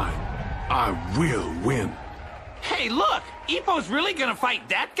be fine. I will win. Hey, look! Ippo's really gonna fight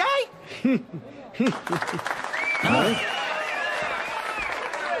that guy?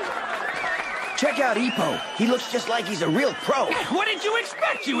 Check out Ippo. He looks just like he's a real pro. What did you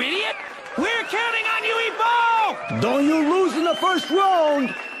expect, you idiot? We're counting on you, Ippo! Don't you lose in the first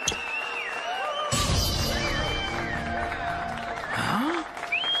round! Huh?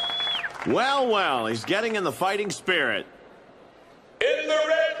 Well, well, he's getting in the fighting spirit. In the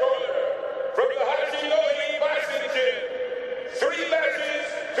red corner, from the Hajime boxing gym, 3 matches,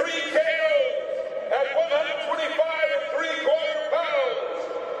 3 KOs, at 125 3/4 pounds,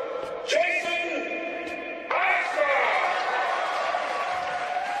 Jason Ozma!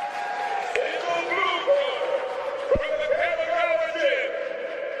 In the blue corner, from the Tamagawa gym,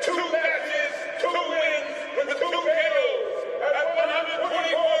 2 matches, 2 wins, with 2 KOs, at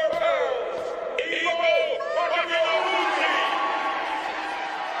 124 pounds, Ippo Makanouchi!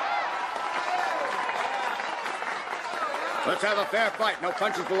 Let's have a fair fight. No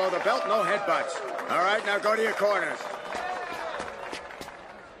punches below the belt, no headbutts. All right, now go to your corners.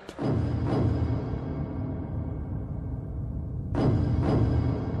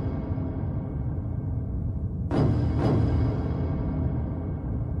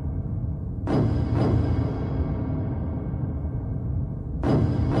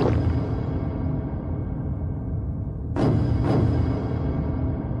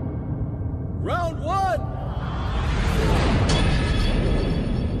 Round 1!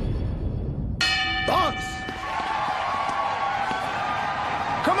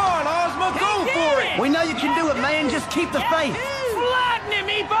 We know you can do it, man. Just keep the faith. Flatten him,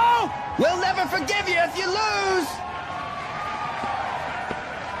 Ippo! We'll never forgive you if you lose!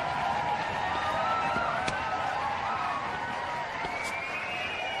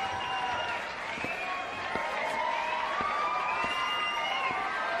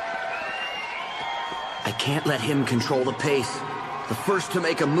 I can't let him control the pace. The first to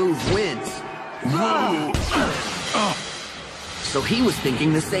make a move wins. So he was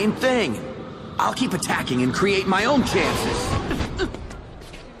thinking the same thing. I'll keep attacking and create my own chances.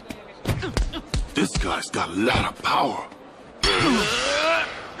 This guy's got a lot of power.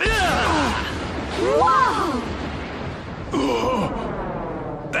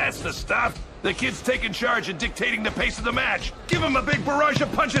 That's the stuff. The kid's taking charge and dictating the pace of the match. Give him a big barrage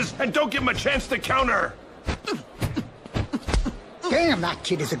of punches and don't give him a chance to counter. Damn, that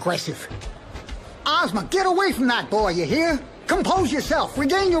kid is aggressive. Ozma, get away from that boy, you hear? Compose yourself.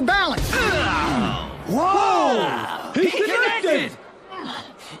 Regain your balance. Whoa! He connected!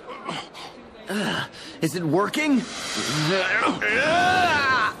 Is it working?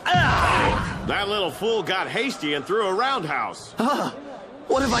 That little fool got hasty and threw a roundhouse.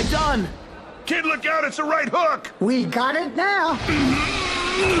 What have I done? Kid, look out, it's a right hook! We got it now.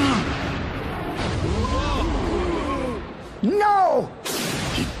 No!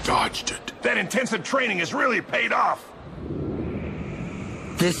 He dodged it. That intensive training has really paid off.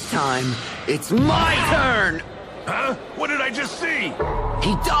 This time, it's my turn! Huh? What did I just see?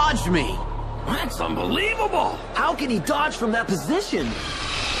 He dodged me! That's unbelievable! How can he dodge from that position?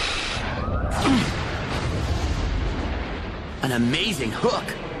 An amazing hook.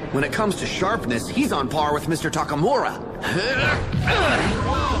 When it comes to sharpness, he's on par with Mr. Takamura.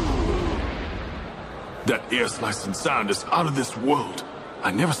 That air slicing sound is out of this world. I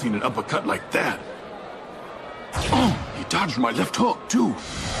never seen an uppercut like that. Oh, he dodged my left hook, too.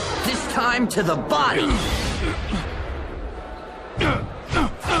 This time to the body.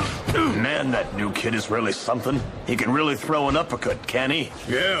 Man, that new kid is really something. He can really throw an uppercut, can he?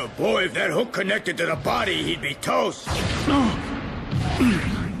 Yeah, boy, if that hook connected to the body, he'd be toast.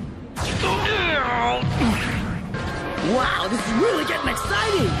 Wow, this is really getting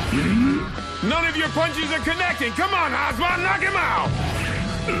exciting! None of your punches are connecting. Come on, Ozma, knock him out!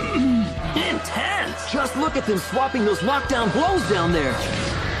 Intense! Just look at them swapping those knockdown blows down there.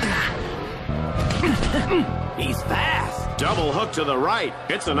 He's fast. Double hook to the right.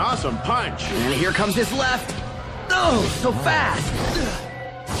 It's an awesome punch. And here comes his left. Oh, so fast.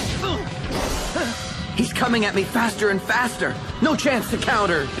 He's coming at me faster and faster. No chance to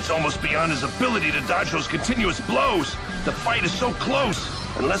counter. It's almost beyond his ability to dodge those continuous blows. The fight is so close.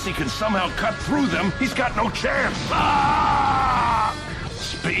 Unless he can somehow cut through them, he's got no chance. Ah!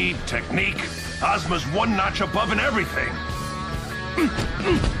 Speed, technique. Ozma's one notch above in everything.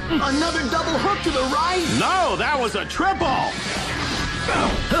 Another double hook to the right? No, that was a triple!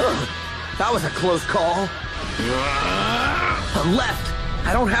 That was a close call. The left.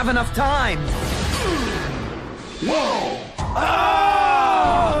 I don't have enough time. Whoa!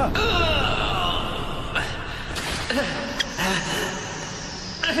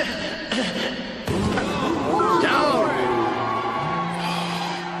 Down!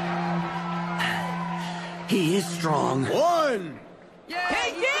 He is strong. One! He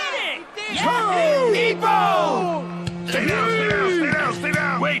did it! Ippo! Stay down, stay down, stay down, stay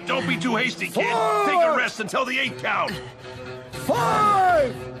down! Wait, don't be too hasty, kid. Take a rest until the 8 count.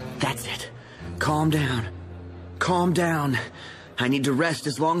 5! That's it. Calm down. Calm down. I need to rest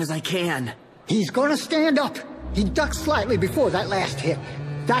as long as I can. He's gonna stand up. He ducked slightly before that last hit.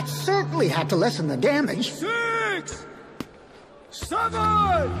 That certainly had to lessen the damage. 6! 7!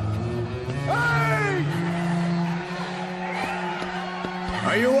 8!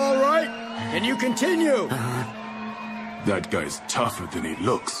 Are you all right? Can you continue? That guy's tougher than he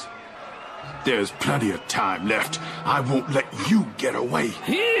looks. There's plenty of time left. I won't let you get away.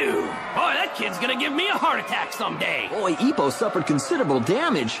 Phew! Boy, that kid's gonna give me a heart attack someday. Boy, Ippo suffered considerable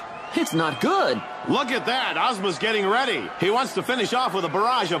damage. It's not good. Look at that. Ozma's getting ready. He wants to finish off with a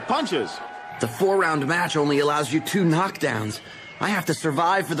barrage of punches. The 4-round match only allows you 2 knockdowns. I have to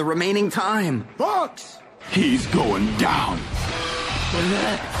survive for the remaining time. Box! He's going down.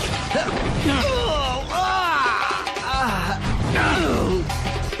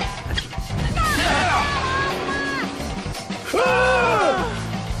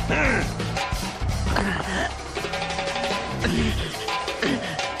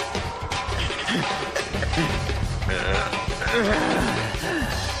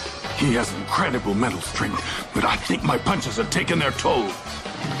 He has incredible mental strength, but I think my punches are taking their toll.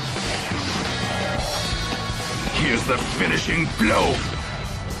 Here's the finishing blow.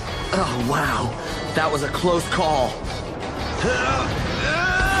 Oh, wow. That was a close call.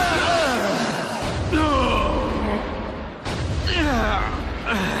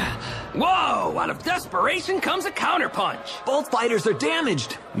 Whoa! Out of desperation comes a counterpunch. Both fighters are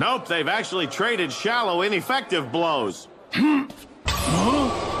damaged. Nope, they've actually traded shallow, ineffective blows.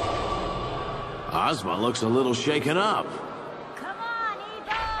 Ozma looks a little shaken up. Come on,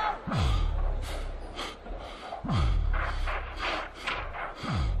 Ippo!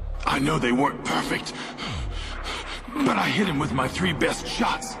 I know they weren't perfect, but I hit him with my 3 best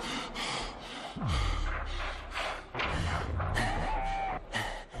shots.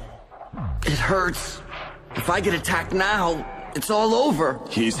 It hurts. If I get attacked now, it's all over.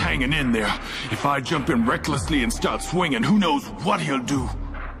 He's hanging in there. If I jump in recklessly and start swinging, who knows what he'll do.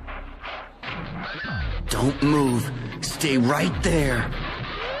 Don't move. Stay right there.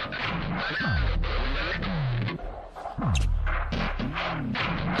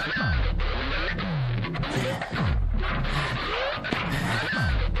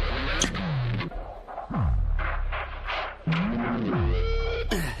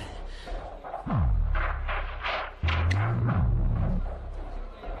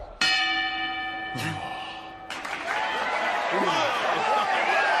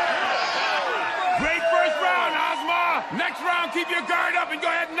 Great first round, Ozma! Next round, keep your guard up and go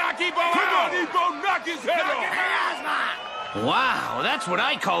ahead and knock Ippo out! Come on, Ippo, knock his head off! Wow, that's what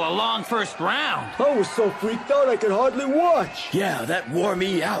I call a long first round. I was so freaked out I could hardly watch. Yeah, that wore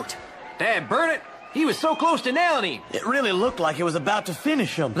me out. Dad, burn it. He was so close to nailing him. It really looked like it was about to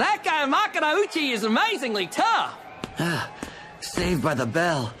finish him. That guy Makanauchi is amazingly tough. Saved by the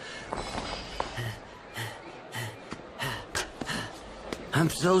bell. I'm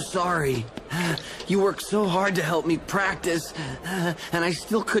so sorry. You worked so hard to help me practice, and I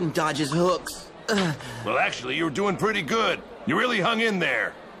still couldn't dodge his hooks. Well, actually, you were doing pretty good. You really hung in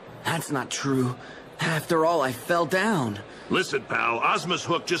there. That's not true. After all, I fell down. Listen, pal, Ozma's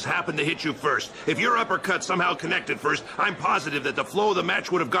hook just happened to hit you first. If your uppercut somehow connected first, I'm positive that the flow of the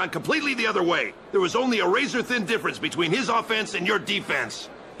match would have gone completely the other way. There was only a razor-thin difference between his offense and your defense.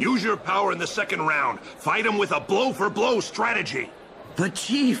 Use your power in the second round. Fight him with a blow-for-blow strategy. But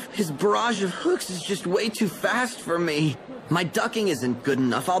Chief, his barrage of hooks is just way too fast for me. My ducking isn't good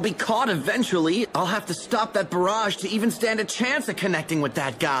enough. I'll be caught eventually. I'll have to stop that barrage to even stand a chance of connecting with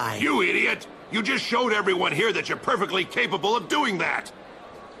that guy. You idiot! You just showed everyone here that you're perfectly capable of doing that.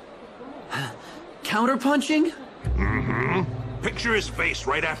 Counterpunching? Mm-hmm. Picture his face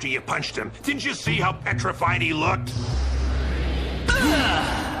right after you punched him. Didn't you see how petrified he looked?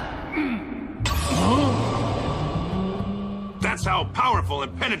 That's how powerful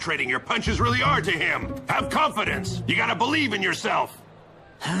and penetrating your punches really are to him. Have confidence. You gotta believe in yourself.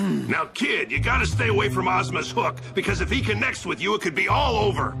 Now, kid, you gotta stay away from Ozma's hook, because if he connects with you, it could be all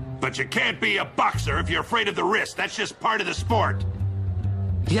over. But you can't be a boxer if you're afraid of the wrist. That's just part of the sport.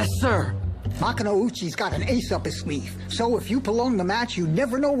 Yes, sir. Makanauchi's got an ace up his sleeve, so if you prolong the match, you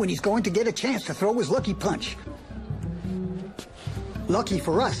never know when he's going to get a chance to throw his lucky punch. Lucky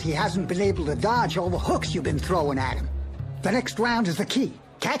for us, he hasn't been able to dodge all the hooks you've been throwing at him. The next round is the key.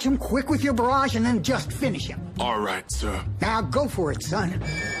 Catch him quick with your barrage and then just finish him. All right, sir. Now go for it, son.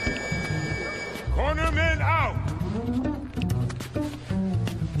 Cornermen out!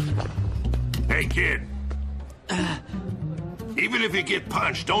 Hey, kid. Even if you get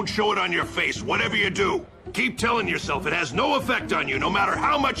punched, don't show it on your face, whatever you do. Keep telling yourself it has no effect on you, no matter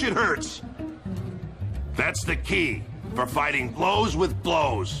how much it hurts. That's the key for fighting blows with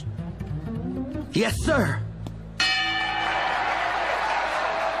blows. Yes, sir.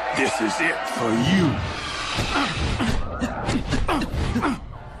 This is it for you.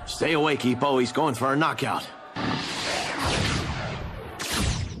 Stay awake, Ippo. He's going for a knockout.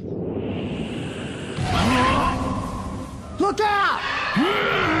 Look out!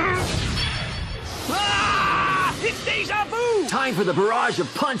 Ah! It's deja vu! Time for the barrage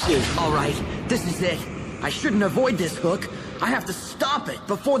of punches. All right, this is it. I shouldn't avoid this hook. I have to stop it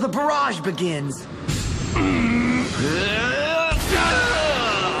before the barrage begins.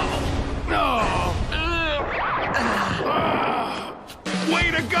 Way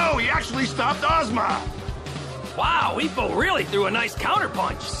to go! He actually stopped Ozma! Wow, Ippo really threw a nice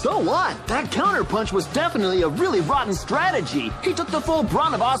counterpunch. So what? That counterpunch was definitely a really rotten strategy. He took the full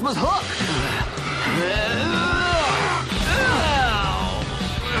brunt of Ozma's hook.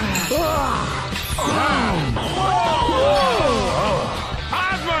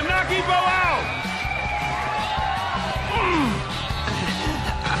 Ozma, knock Ippo out!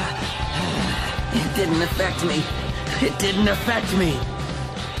 It didn't affect me. It didn't affect me.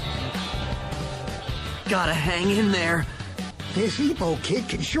 Gotta hang in there. This Ippo kid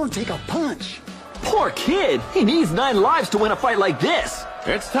can sure take a punch. Poor kid. He needs 9 lives to win a fight like this.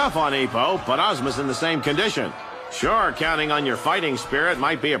 It's tough on Ippo, but Ozma's in the same condition. Sure, counting on your fighting spirit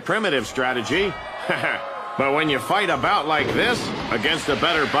might be a primitive strategy. But when you fight a bout like this, against a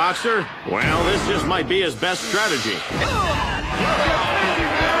better boxer, well, this just might be his best strategy.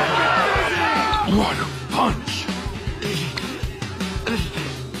 What a punch!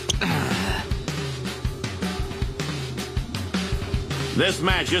 This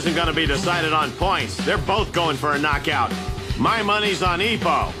match isn't going to be decided on points. They're both going for a knockout. My money's on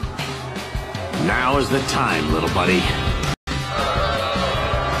Ippo. Now is the time, little buddy.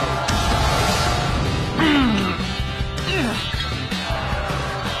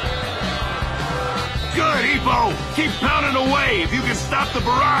 Good, Ippo! Keep pounding away! If you can stop the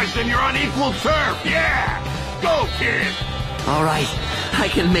barrage, then you're on equal turf! Yeah! Go, kid! All right, I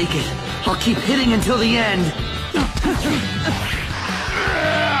can make it. I'll keep hitting until the end.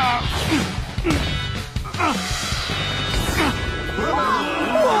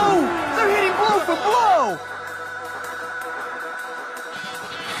 Whoa! They're hitting blow for blow!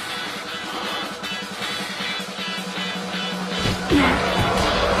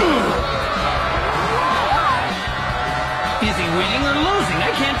 Is he winning or losing?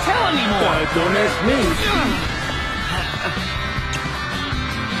 I can't tell anymore. Don't ask me.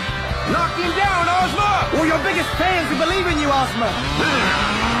 Knock him down, Ozma! We're your biggest fans. We believe in you, Ozma.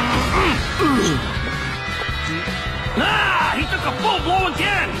 Ah! He took a full blow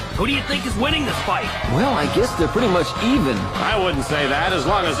again! Who do you think is winning this fight? Well, I guess they're pretty much even. I wouldn't say that. As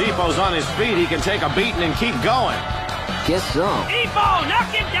long as Ippo's on his feet, he can take a beating and keep going. Guess so. Ippo,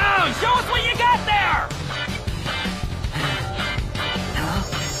 knock him down! Show us what you got there!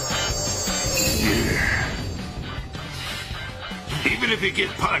 Even if you get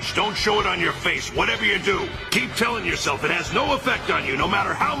punched, don't show it on your face, whatever you do. Keep telling yourself it has no effect on you, no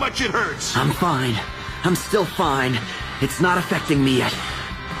matter how much it hurts. I'm fine. I'm still fine. It's not affecting me yet.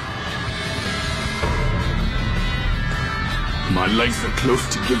 My legs are close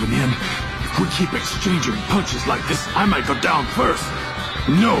to giving in. If we keep exchanging punches like this, I might go down first.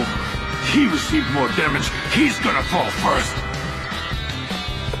 No, he received more damage. He's gonna fall first.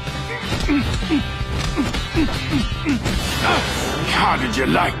 How did you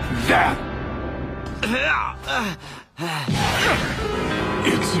like that?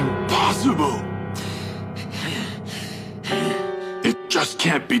 It's impossible. It just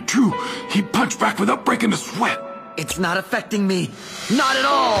can't be true. He punched back without breaking a sweat. It's not affecting me. Not at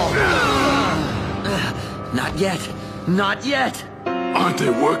all. Not yet. Not yet. Aren't they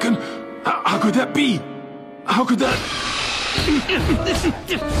working? How could that be? How could that...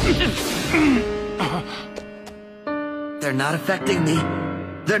 They're not affecting me.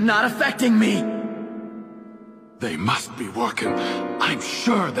 They're not affecting me. They must be working. I'm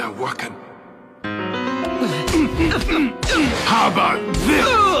sure they're working. How about this?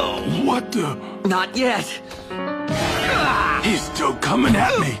 What the... Not yet. He's still coming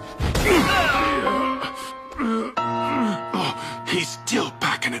at me. Oh, he's still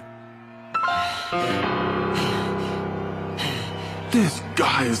packing it. This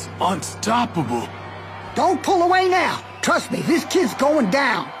guy is unstoppable. Don't pull away now. Trust me, this kid's going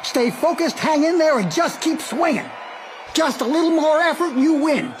down. Stay focused, hang in there, and just keep swinging. Just a little more effort and you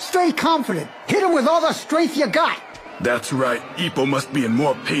win. Stay confident. Hit him with all the strength you got. That's right. Ippo must be in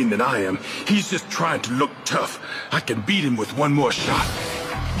more pain than I am. He's just trying to look tough. I can beat him with one more shot.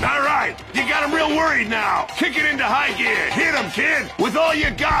 All right, you got him real worried now. Kick it into high gear. Hit him, kid, with all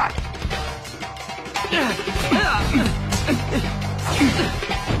you got.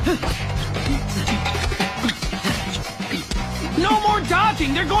 No more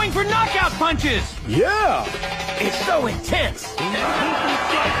dodging! They're going for knockout punches! Yeah! It's so intense!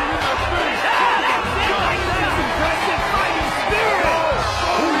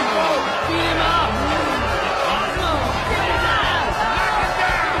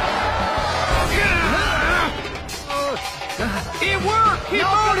 It worked! Keep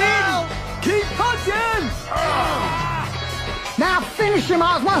on hitting! Keep punching! Now finish him,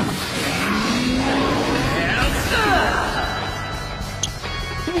 Ozma!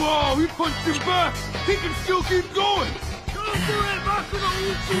 Whoa, he punched him back! He can still keep going!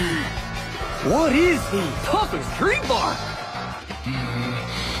 What is he? Tough as tree bark!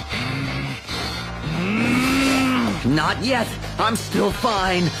 Not yet. I'm still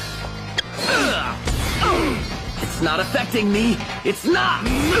fine. It's not affecting me. It's not.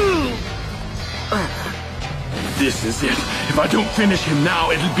 This is it. If I don't finish him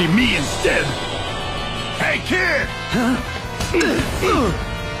now, it'll be me instead. Hey, kid!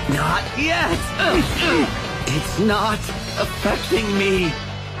 Not yet. It's not affecting me.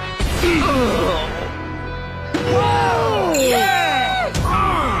 Whoa! Yeah!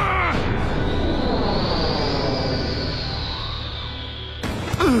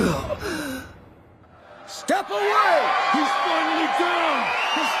 Step away! He's finally down!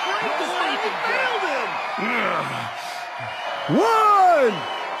 His strength has finally failed him! 1,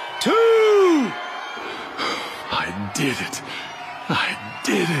 2! I did it. I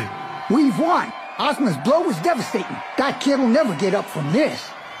did it. We've won. Ozma's blow was devastating. That kid will never get up from this.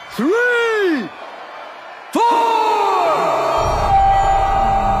 3, 4!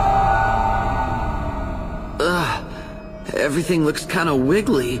 Everything looks kind of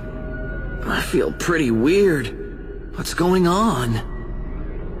wiggly. I feel pretty weird. What's going on?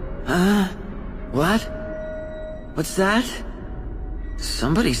 What? What's that?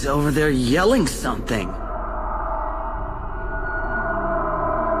 Somebody's over there yelling something.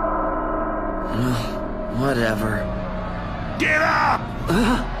 Whatever. Get up!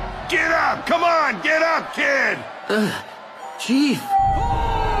 Get up! Come on, get up, kid! Chief!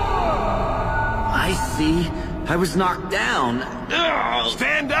 I see. I was knocked down.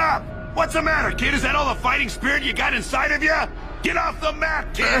 Stand up! What's the matter, kid? Is that all the fighting spirit you got inside of you? Get off the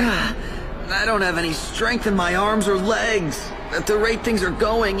mat, kid! I don't have any strength in my arms or legs. At the rate things are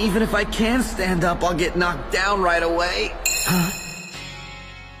going, even if I can stand up, I'll get knocked down right away.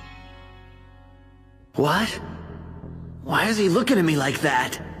 What? Why is he looking at me like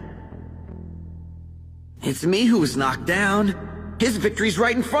that? It's me who was knocked down. His victory's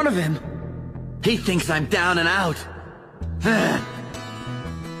right in front of him. He thinks I'm down and out.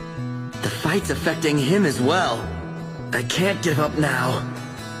 The fight's affecting him as well. I can't give up now.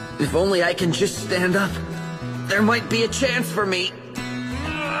 If only I can just stand up, there might be a chance for me.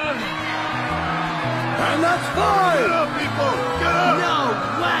 And that's fine! Get up, people! Get up! No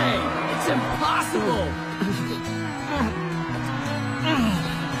way! It's impossible!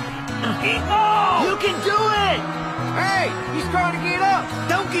 Ippo! You can do it! Hey, he's trying to get up!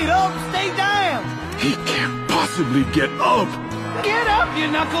 Don't get up, stay down! He can't possibly get up. Get up, you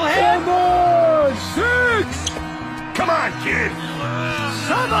knucklehead! Come on! 6! Come on, kid!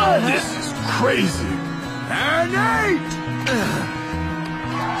 7! This is crazy. And 8!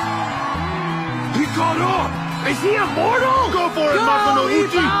 He got up! Is he immortal? Go for it, Makino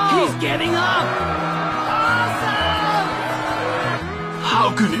Uchi! He's getting up! How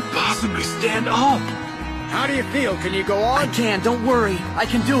could he possibly stand up? How do you feel? Can you go on? I can, don't worry. I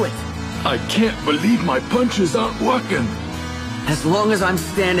can do it. I can't believe my punches aren't working. As long as I'm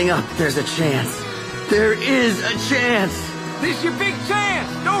standing up, there's a chance. There is a chance. This is your big chance!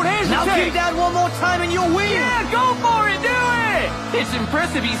 Don't hesitate! Now get down one more time and you'll win! Yeah, go for it! Do it! It's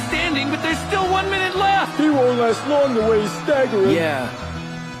impressive he's standing, but there's still 1 minute left! He won't last long the way he's staggering. Yeah.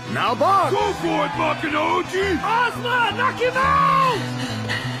 Now, Bob! Go for it, Makino Uchi! Ozma, knock him out!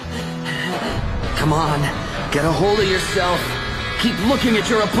 Come on. Get a hold of yourself. Keep looking at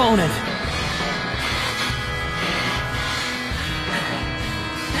your opponent.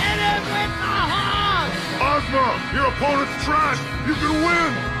 Hit him with the hog! Ozma, your opponent's trash! You can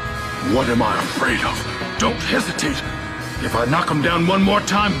win! What am I afraid of? Don't hesitate. If I knock him down one more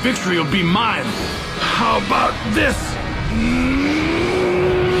time, victory will be mine. How about this?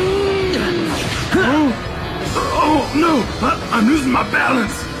 Oh, no! I'm losing my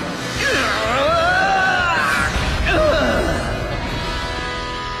balance!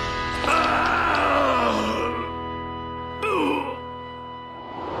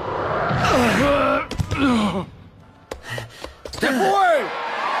 Step away!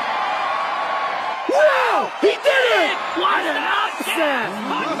 Wow! He did it! What an upset!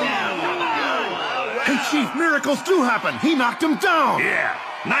 Hey, Chief, miracles do happen. He knocked him down. Yeah,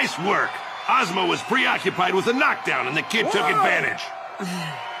 nice work. Ozma was preoccupied with a knockdown, and the kid took advantage.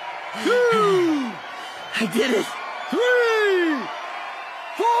 2! I did it. 3!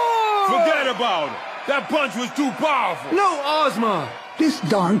 4! Forget about it! That punch was too powerful! No, Ozma! This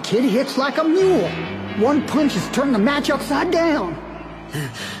darn kid hits like a mule. One punch has turned the match upside down.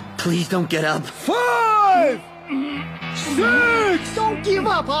 Please don't get up. 5! 6! Don't give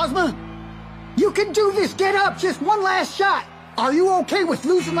up, Ozma. You can do this. Get up. Just one last shot. Are you okay with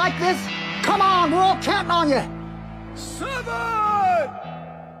losing like this? Come on, we're all counting on you. 7!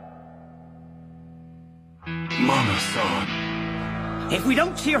 Mama-san. If we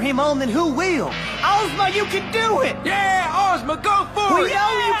don't cheer him on, then who will? Ozma, you can do it! Yeah, Ozma, go for We it!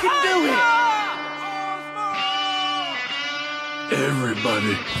 know you can do it!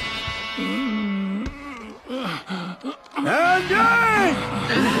 Everybody. And 8!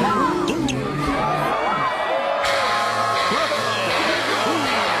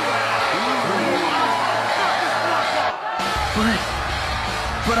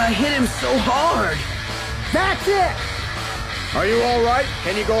 But I I hit him so hard. That's it! Are you all right?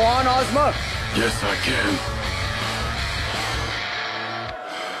 Can you go on, Ozma? Yes, I can.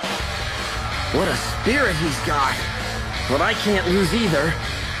 What a spirit he's got. But I can't lose either.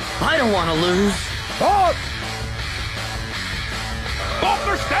 I don't want to lose. Oh! Both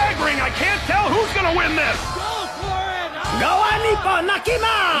are staggering. I can't tell who's gonna win this. Go on, Ippo, knock him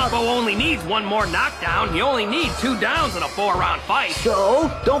out! Ippo only needs one more knockdown. You only need 2 downs in a 4-round fight.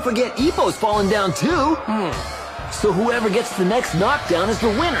 So, don't forget Ippo's falling down too. So whoever gets the next knockdown is the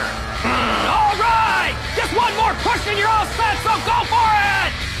winner. All right! Just one more push and you're all set, so go for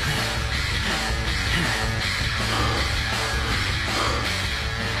it!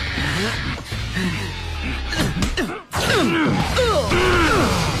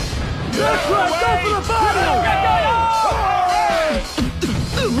 That's right, go for the body!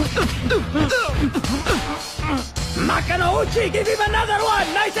 Makanouchi, give him another one,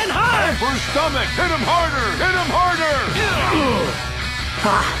 nice and hard! For stomach, hit him harder, hit him harder!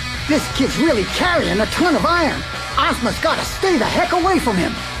 This kid's really carrying a ton of iron. Ozma's gotta stay the heck away from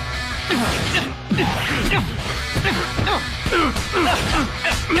him.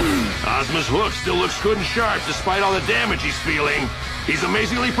 Ozma's hook still looks good and sharp despite all the damage he's feeling. He's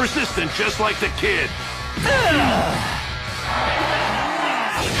amazingly persistent, just like the kid.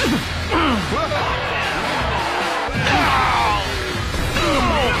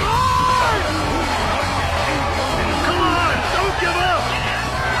 Come on, don't give up!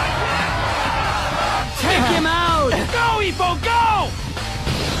 Take him out! Go, Ippo, go!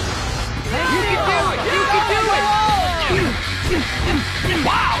 You can do it! You can do it!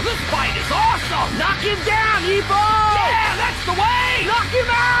 Wow, this fight is awesome! Knock him down, Ippo! Yeah, that's the way! Knock him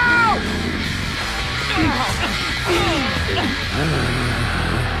out!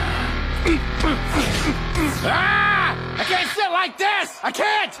 I can't sit like this! I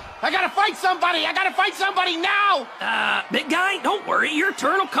can't! I gotta fight somebody! I gotta fight somebody now! Big guy, don't worry. Your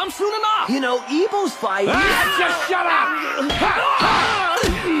turn will come soon enough. You know, Ippo's fight. Just shut up!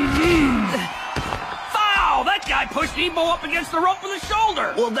 Foul! That guy pushed Ippo up against the rope with his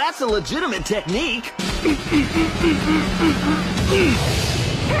shoulder. Well, that's a legitimate technique.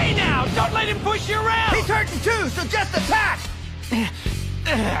 Hey now, don't let him push you around. He's hurting too, so just attack!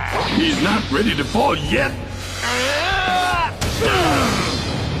 He's not ready to fall yet.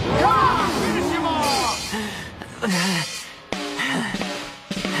 Come on, finish him off!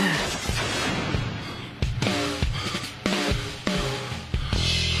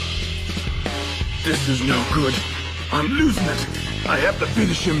 This is no good. I'm losing it. I have to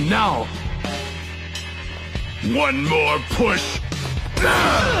finish him now. One more push.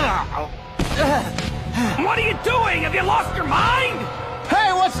 What are you doing? Have you lost your mind?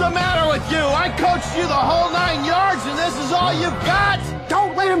 Hey, what's the matter with you? I coached you the whole 9 yards and this is all you've got?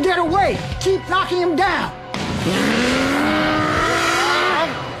 Don't let him get away. Keep knocking him down.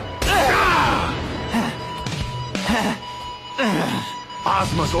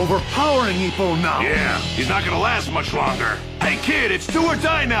 Ozma's overpowering Ippo now. Yeah, he's not gonna last much longer. Hey, kid, it's do or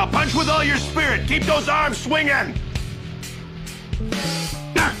die now. Punch with all your spirit. Keep those arms swinging.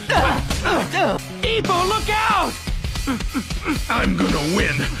 Ippo, look out! I'm gonna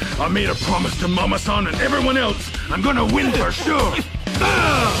win. I made a promise to Mama-san and everyone else. I'm gonna win for sure.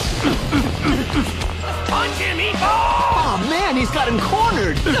 Punch him, Ippo! Oh man, he's got him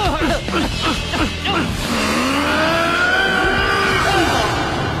cornered.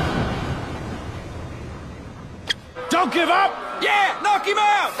 Don't give up! Yeah, knock him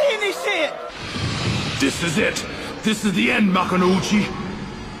out! Finish it! This is it. This is the end, Makanouchi.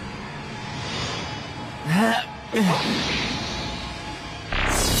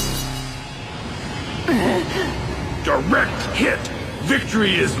 Direct hit.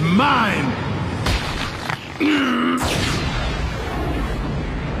 Victory is mine.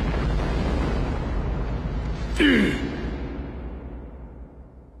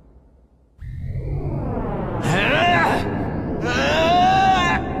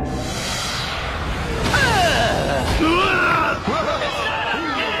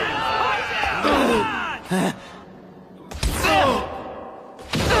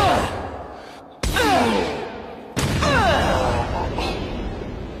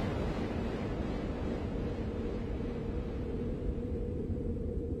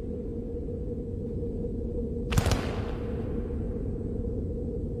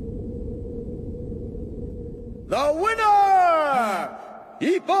 The winner!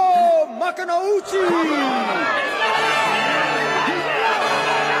 Ippo Makanouchi!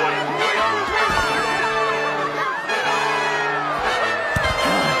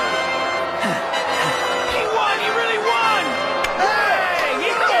 He won! He really won! Hey!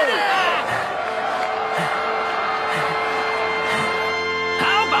 He did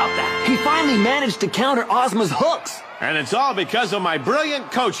finally managed to counter Ozma's hooks. And it's all because of my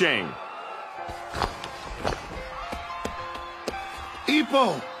brilliant coaching.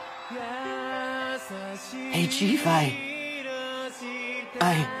 Ippo! Hey, Chief, I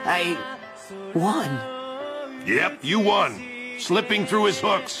won. Yep, you won. Slipping through his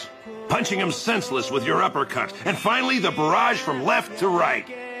hooks, punching him senseless with your uppercut, and finally the barrage from left to right.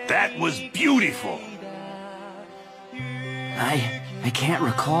 That was beautiful. I can't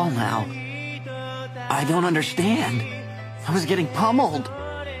recall now. I don't understand. I was getting pummeled.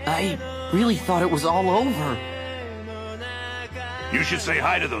 I really thought it was all over. You should say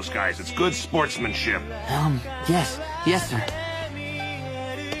hi to those guys. It's good sportsmanship. Yes, sir.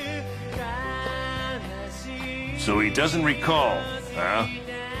 So he doesn't recall, huh?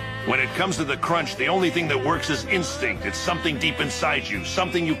 When it comes to the crunch, the only thing that works is instinct. It's something deep inside you,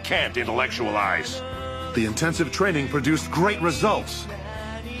 something you can't intellectualize. The intensive training produced great results.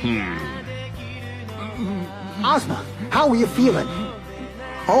 Ozma, how are you feeling?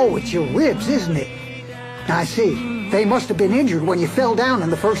 Oh, it's your ribs, isn't it? I see. They must have been injured when you fell down in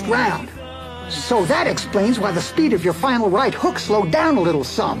the first round. So that explains why the speed of your final right hook slowed down a little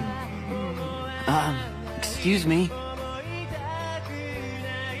some. Excuse me.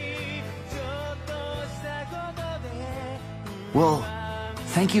 Well,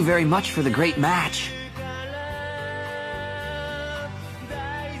 thank you very much for the great match.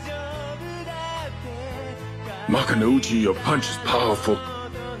 Makanouchi, your punch is powerful.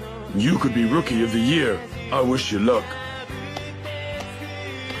 You could be Rookie of the Year. I wish you luck.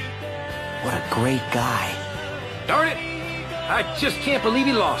 What a great guy. Darn it! I just can't believe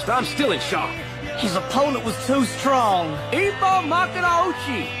he lost. I'm still in shock. His opponent was too strong. Ippo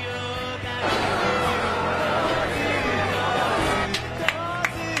Makanouchi.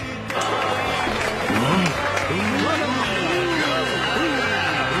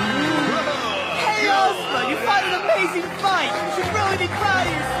 Hey, Ozma, you fought an amazing fight. You should really be proud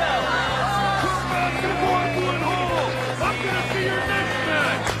of yourself. Come back to Portland Hall. I'm gonna see your next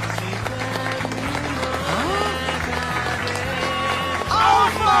match.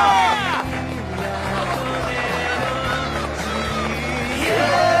 Ozma!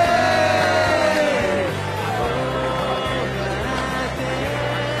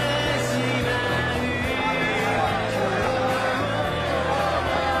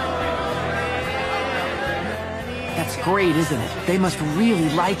 That's great, isn't it? They must really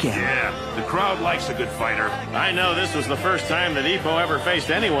like him. Yeah, the crowd likes a good fighter. I know this was the first time that Ippo ever faced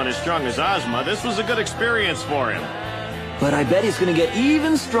anyone as strong as Ozma. This was a good experience for him. But I bet he's gonna get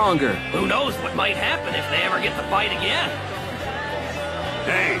even stronger. Who knows what might happen if they ever get to fight again?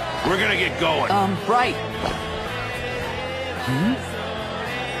 Hey, we're gonna get going. Right.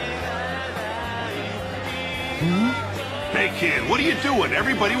 Hey, kid, what are you doing?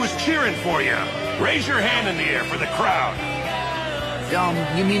 Everybody was cheering for you. Raise your hand in the air for the crowd.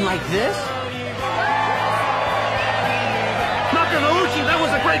 You mean like this? Makanouchi, that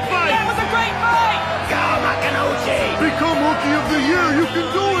was a great fight! That was a great fight! Go, Makanouchi! Become Rookie of the Year! You can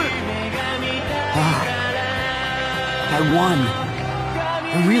do it! I won.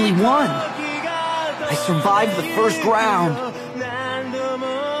 I really won. I survived the first round.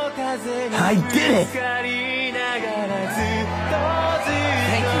 I did it!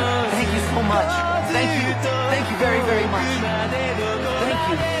 Thank you so much. Thank you very, very much. Thank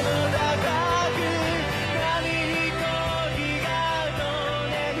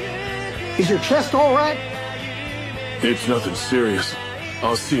you. Is your chest all right? It's nothing serious.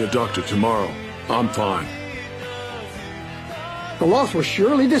 I'll see a doctor tomorrow. I'm fine. The loss was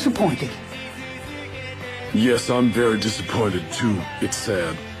surely disappointing. Yes, I'm very disappointed too. It's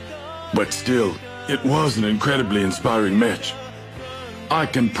sad. But still, it was an incredibly inspiring match. I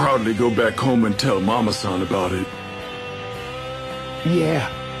can proudly go back home and tell Mama-san about it. Yeah.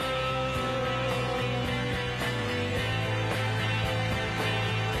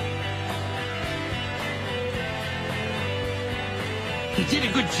 He did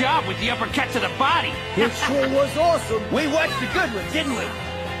a good job with the uppercut to the body. It sure was awesome. We watched a good one, didn't we?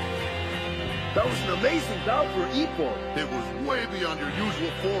 That was an amazing bout for Ippo. It was way beyond your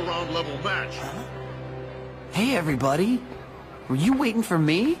usual 4-round level match. Hey, everybody. Were you waiting for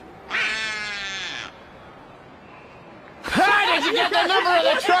me? Did you get the number of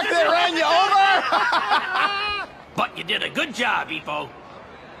the truck that ran you over? But you did a good job, Ippo.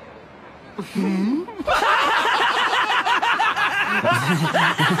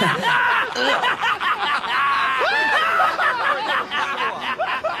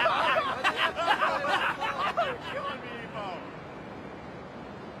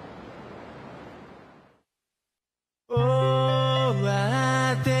 Oh,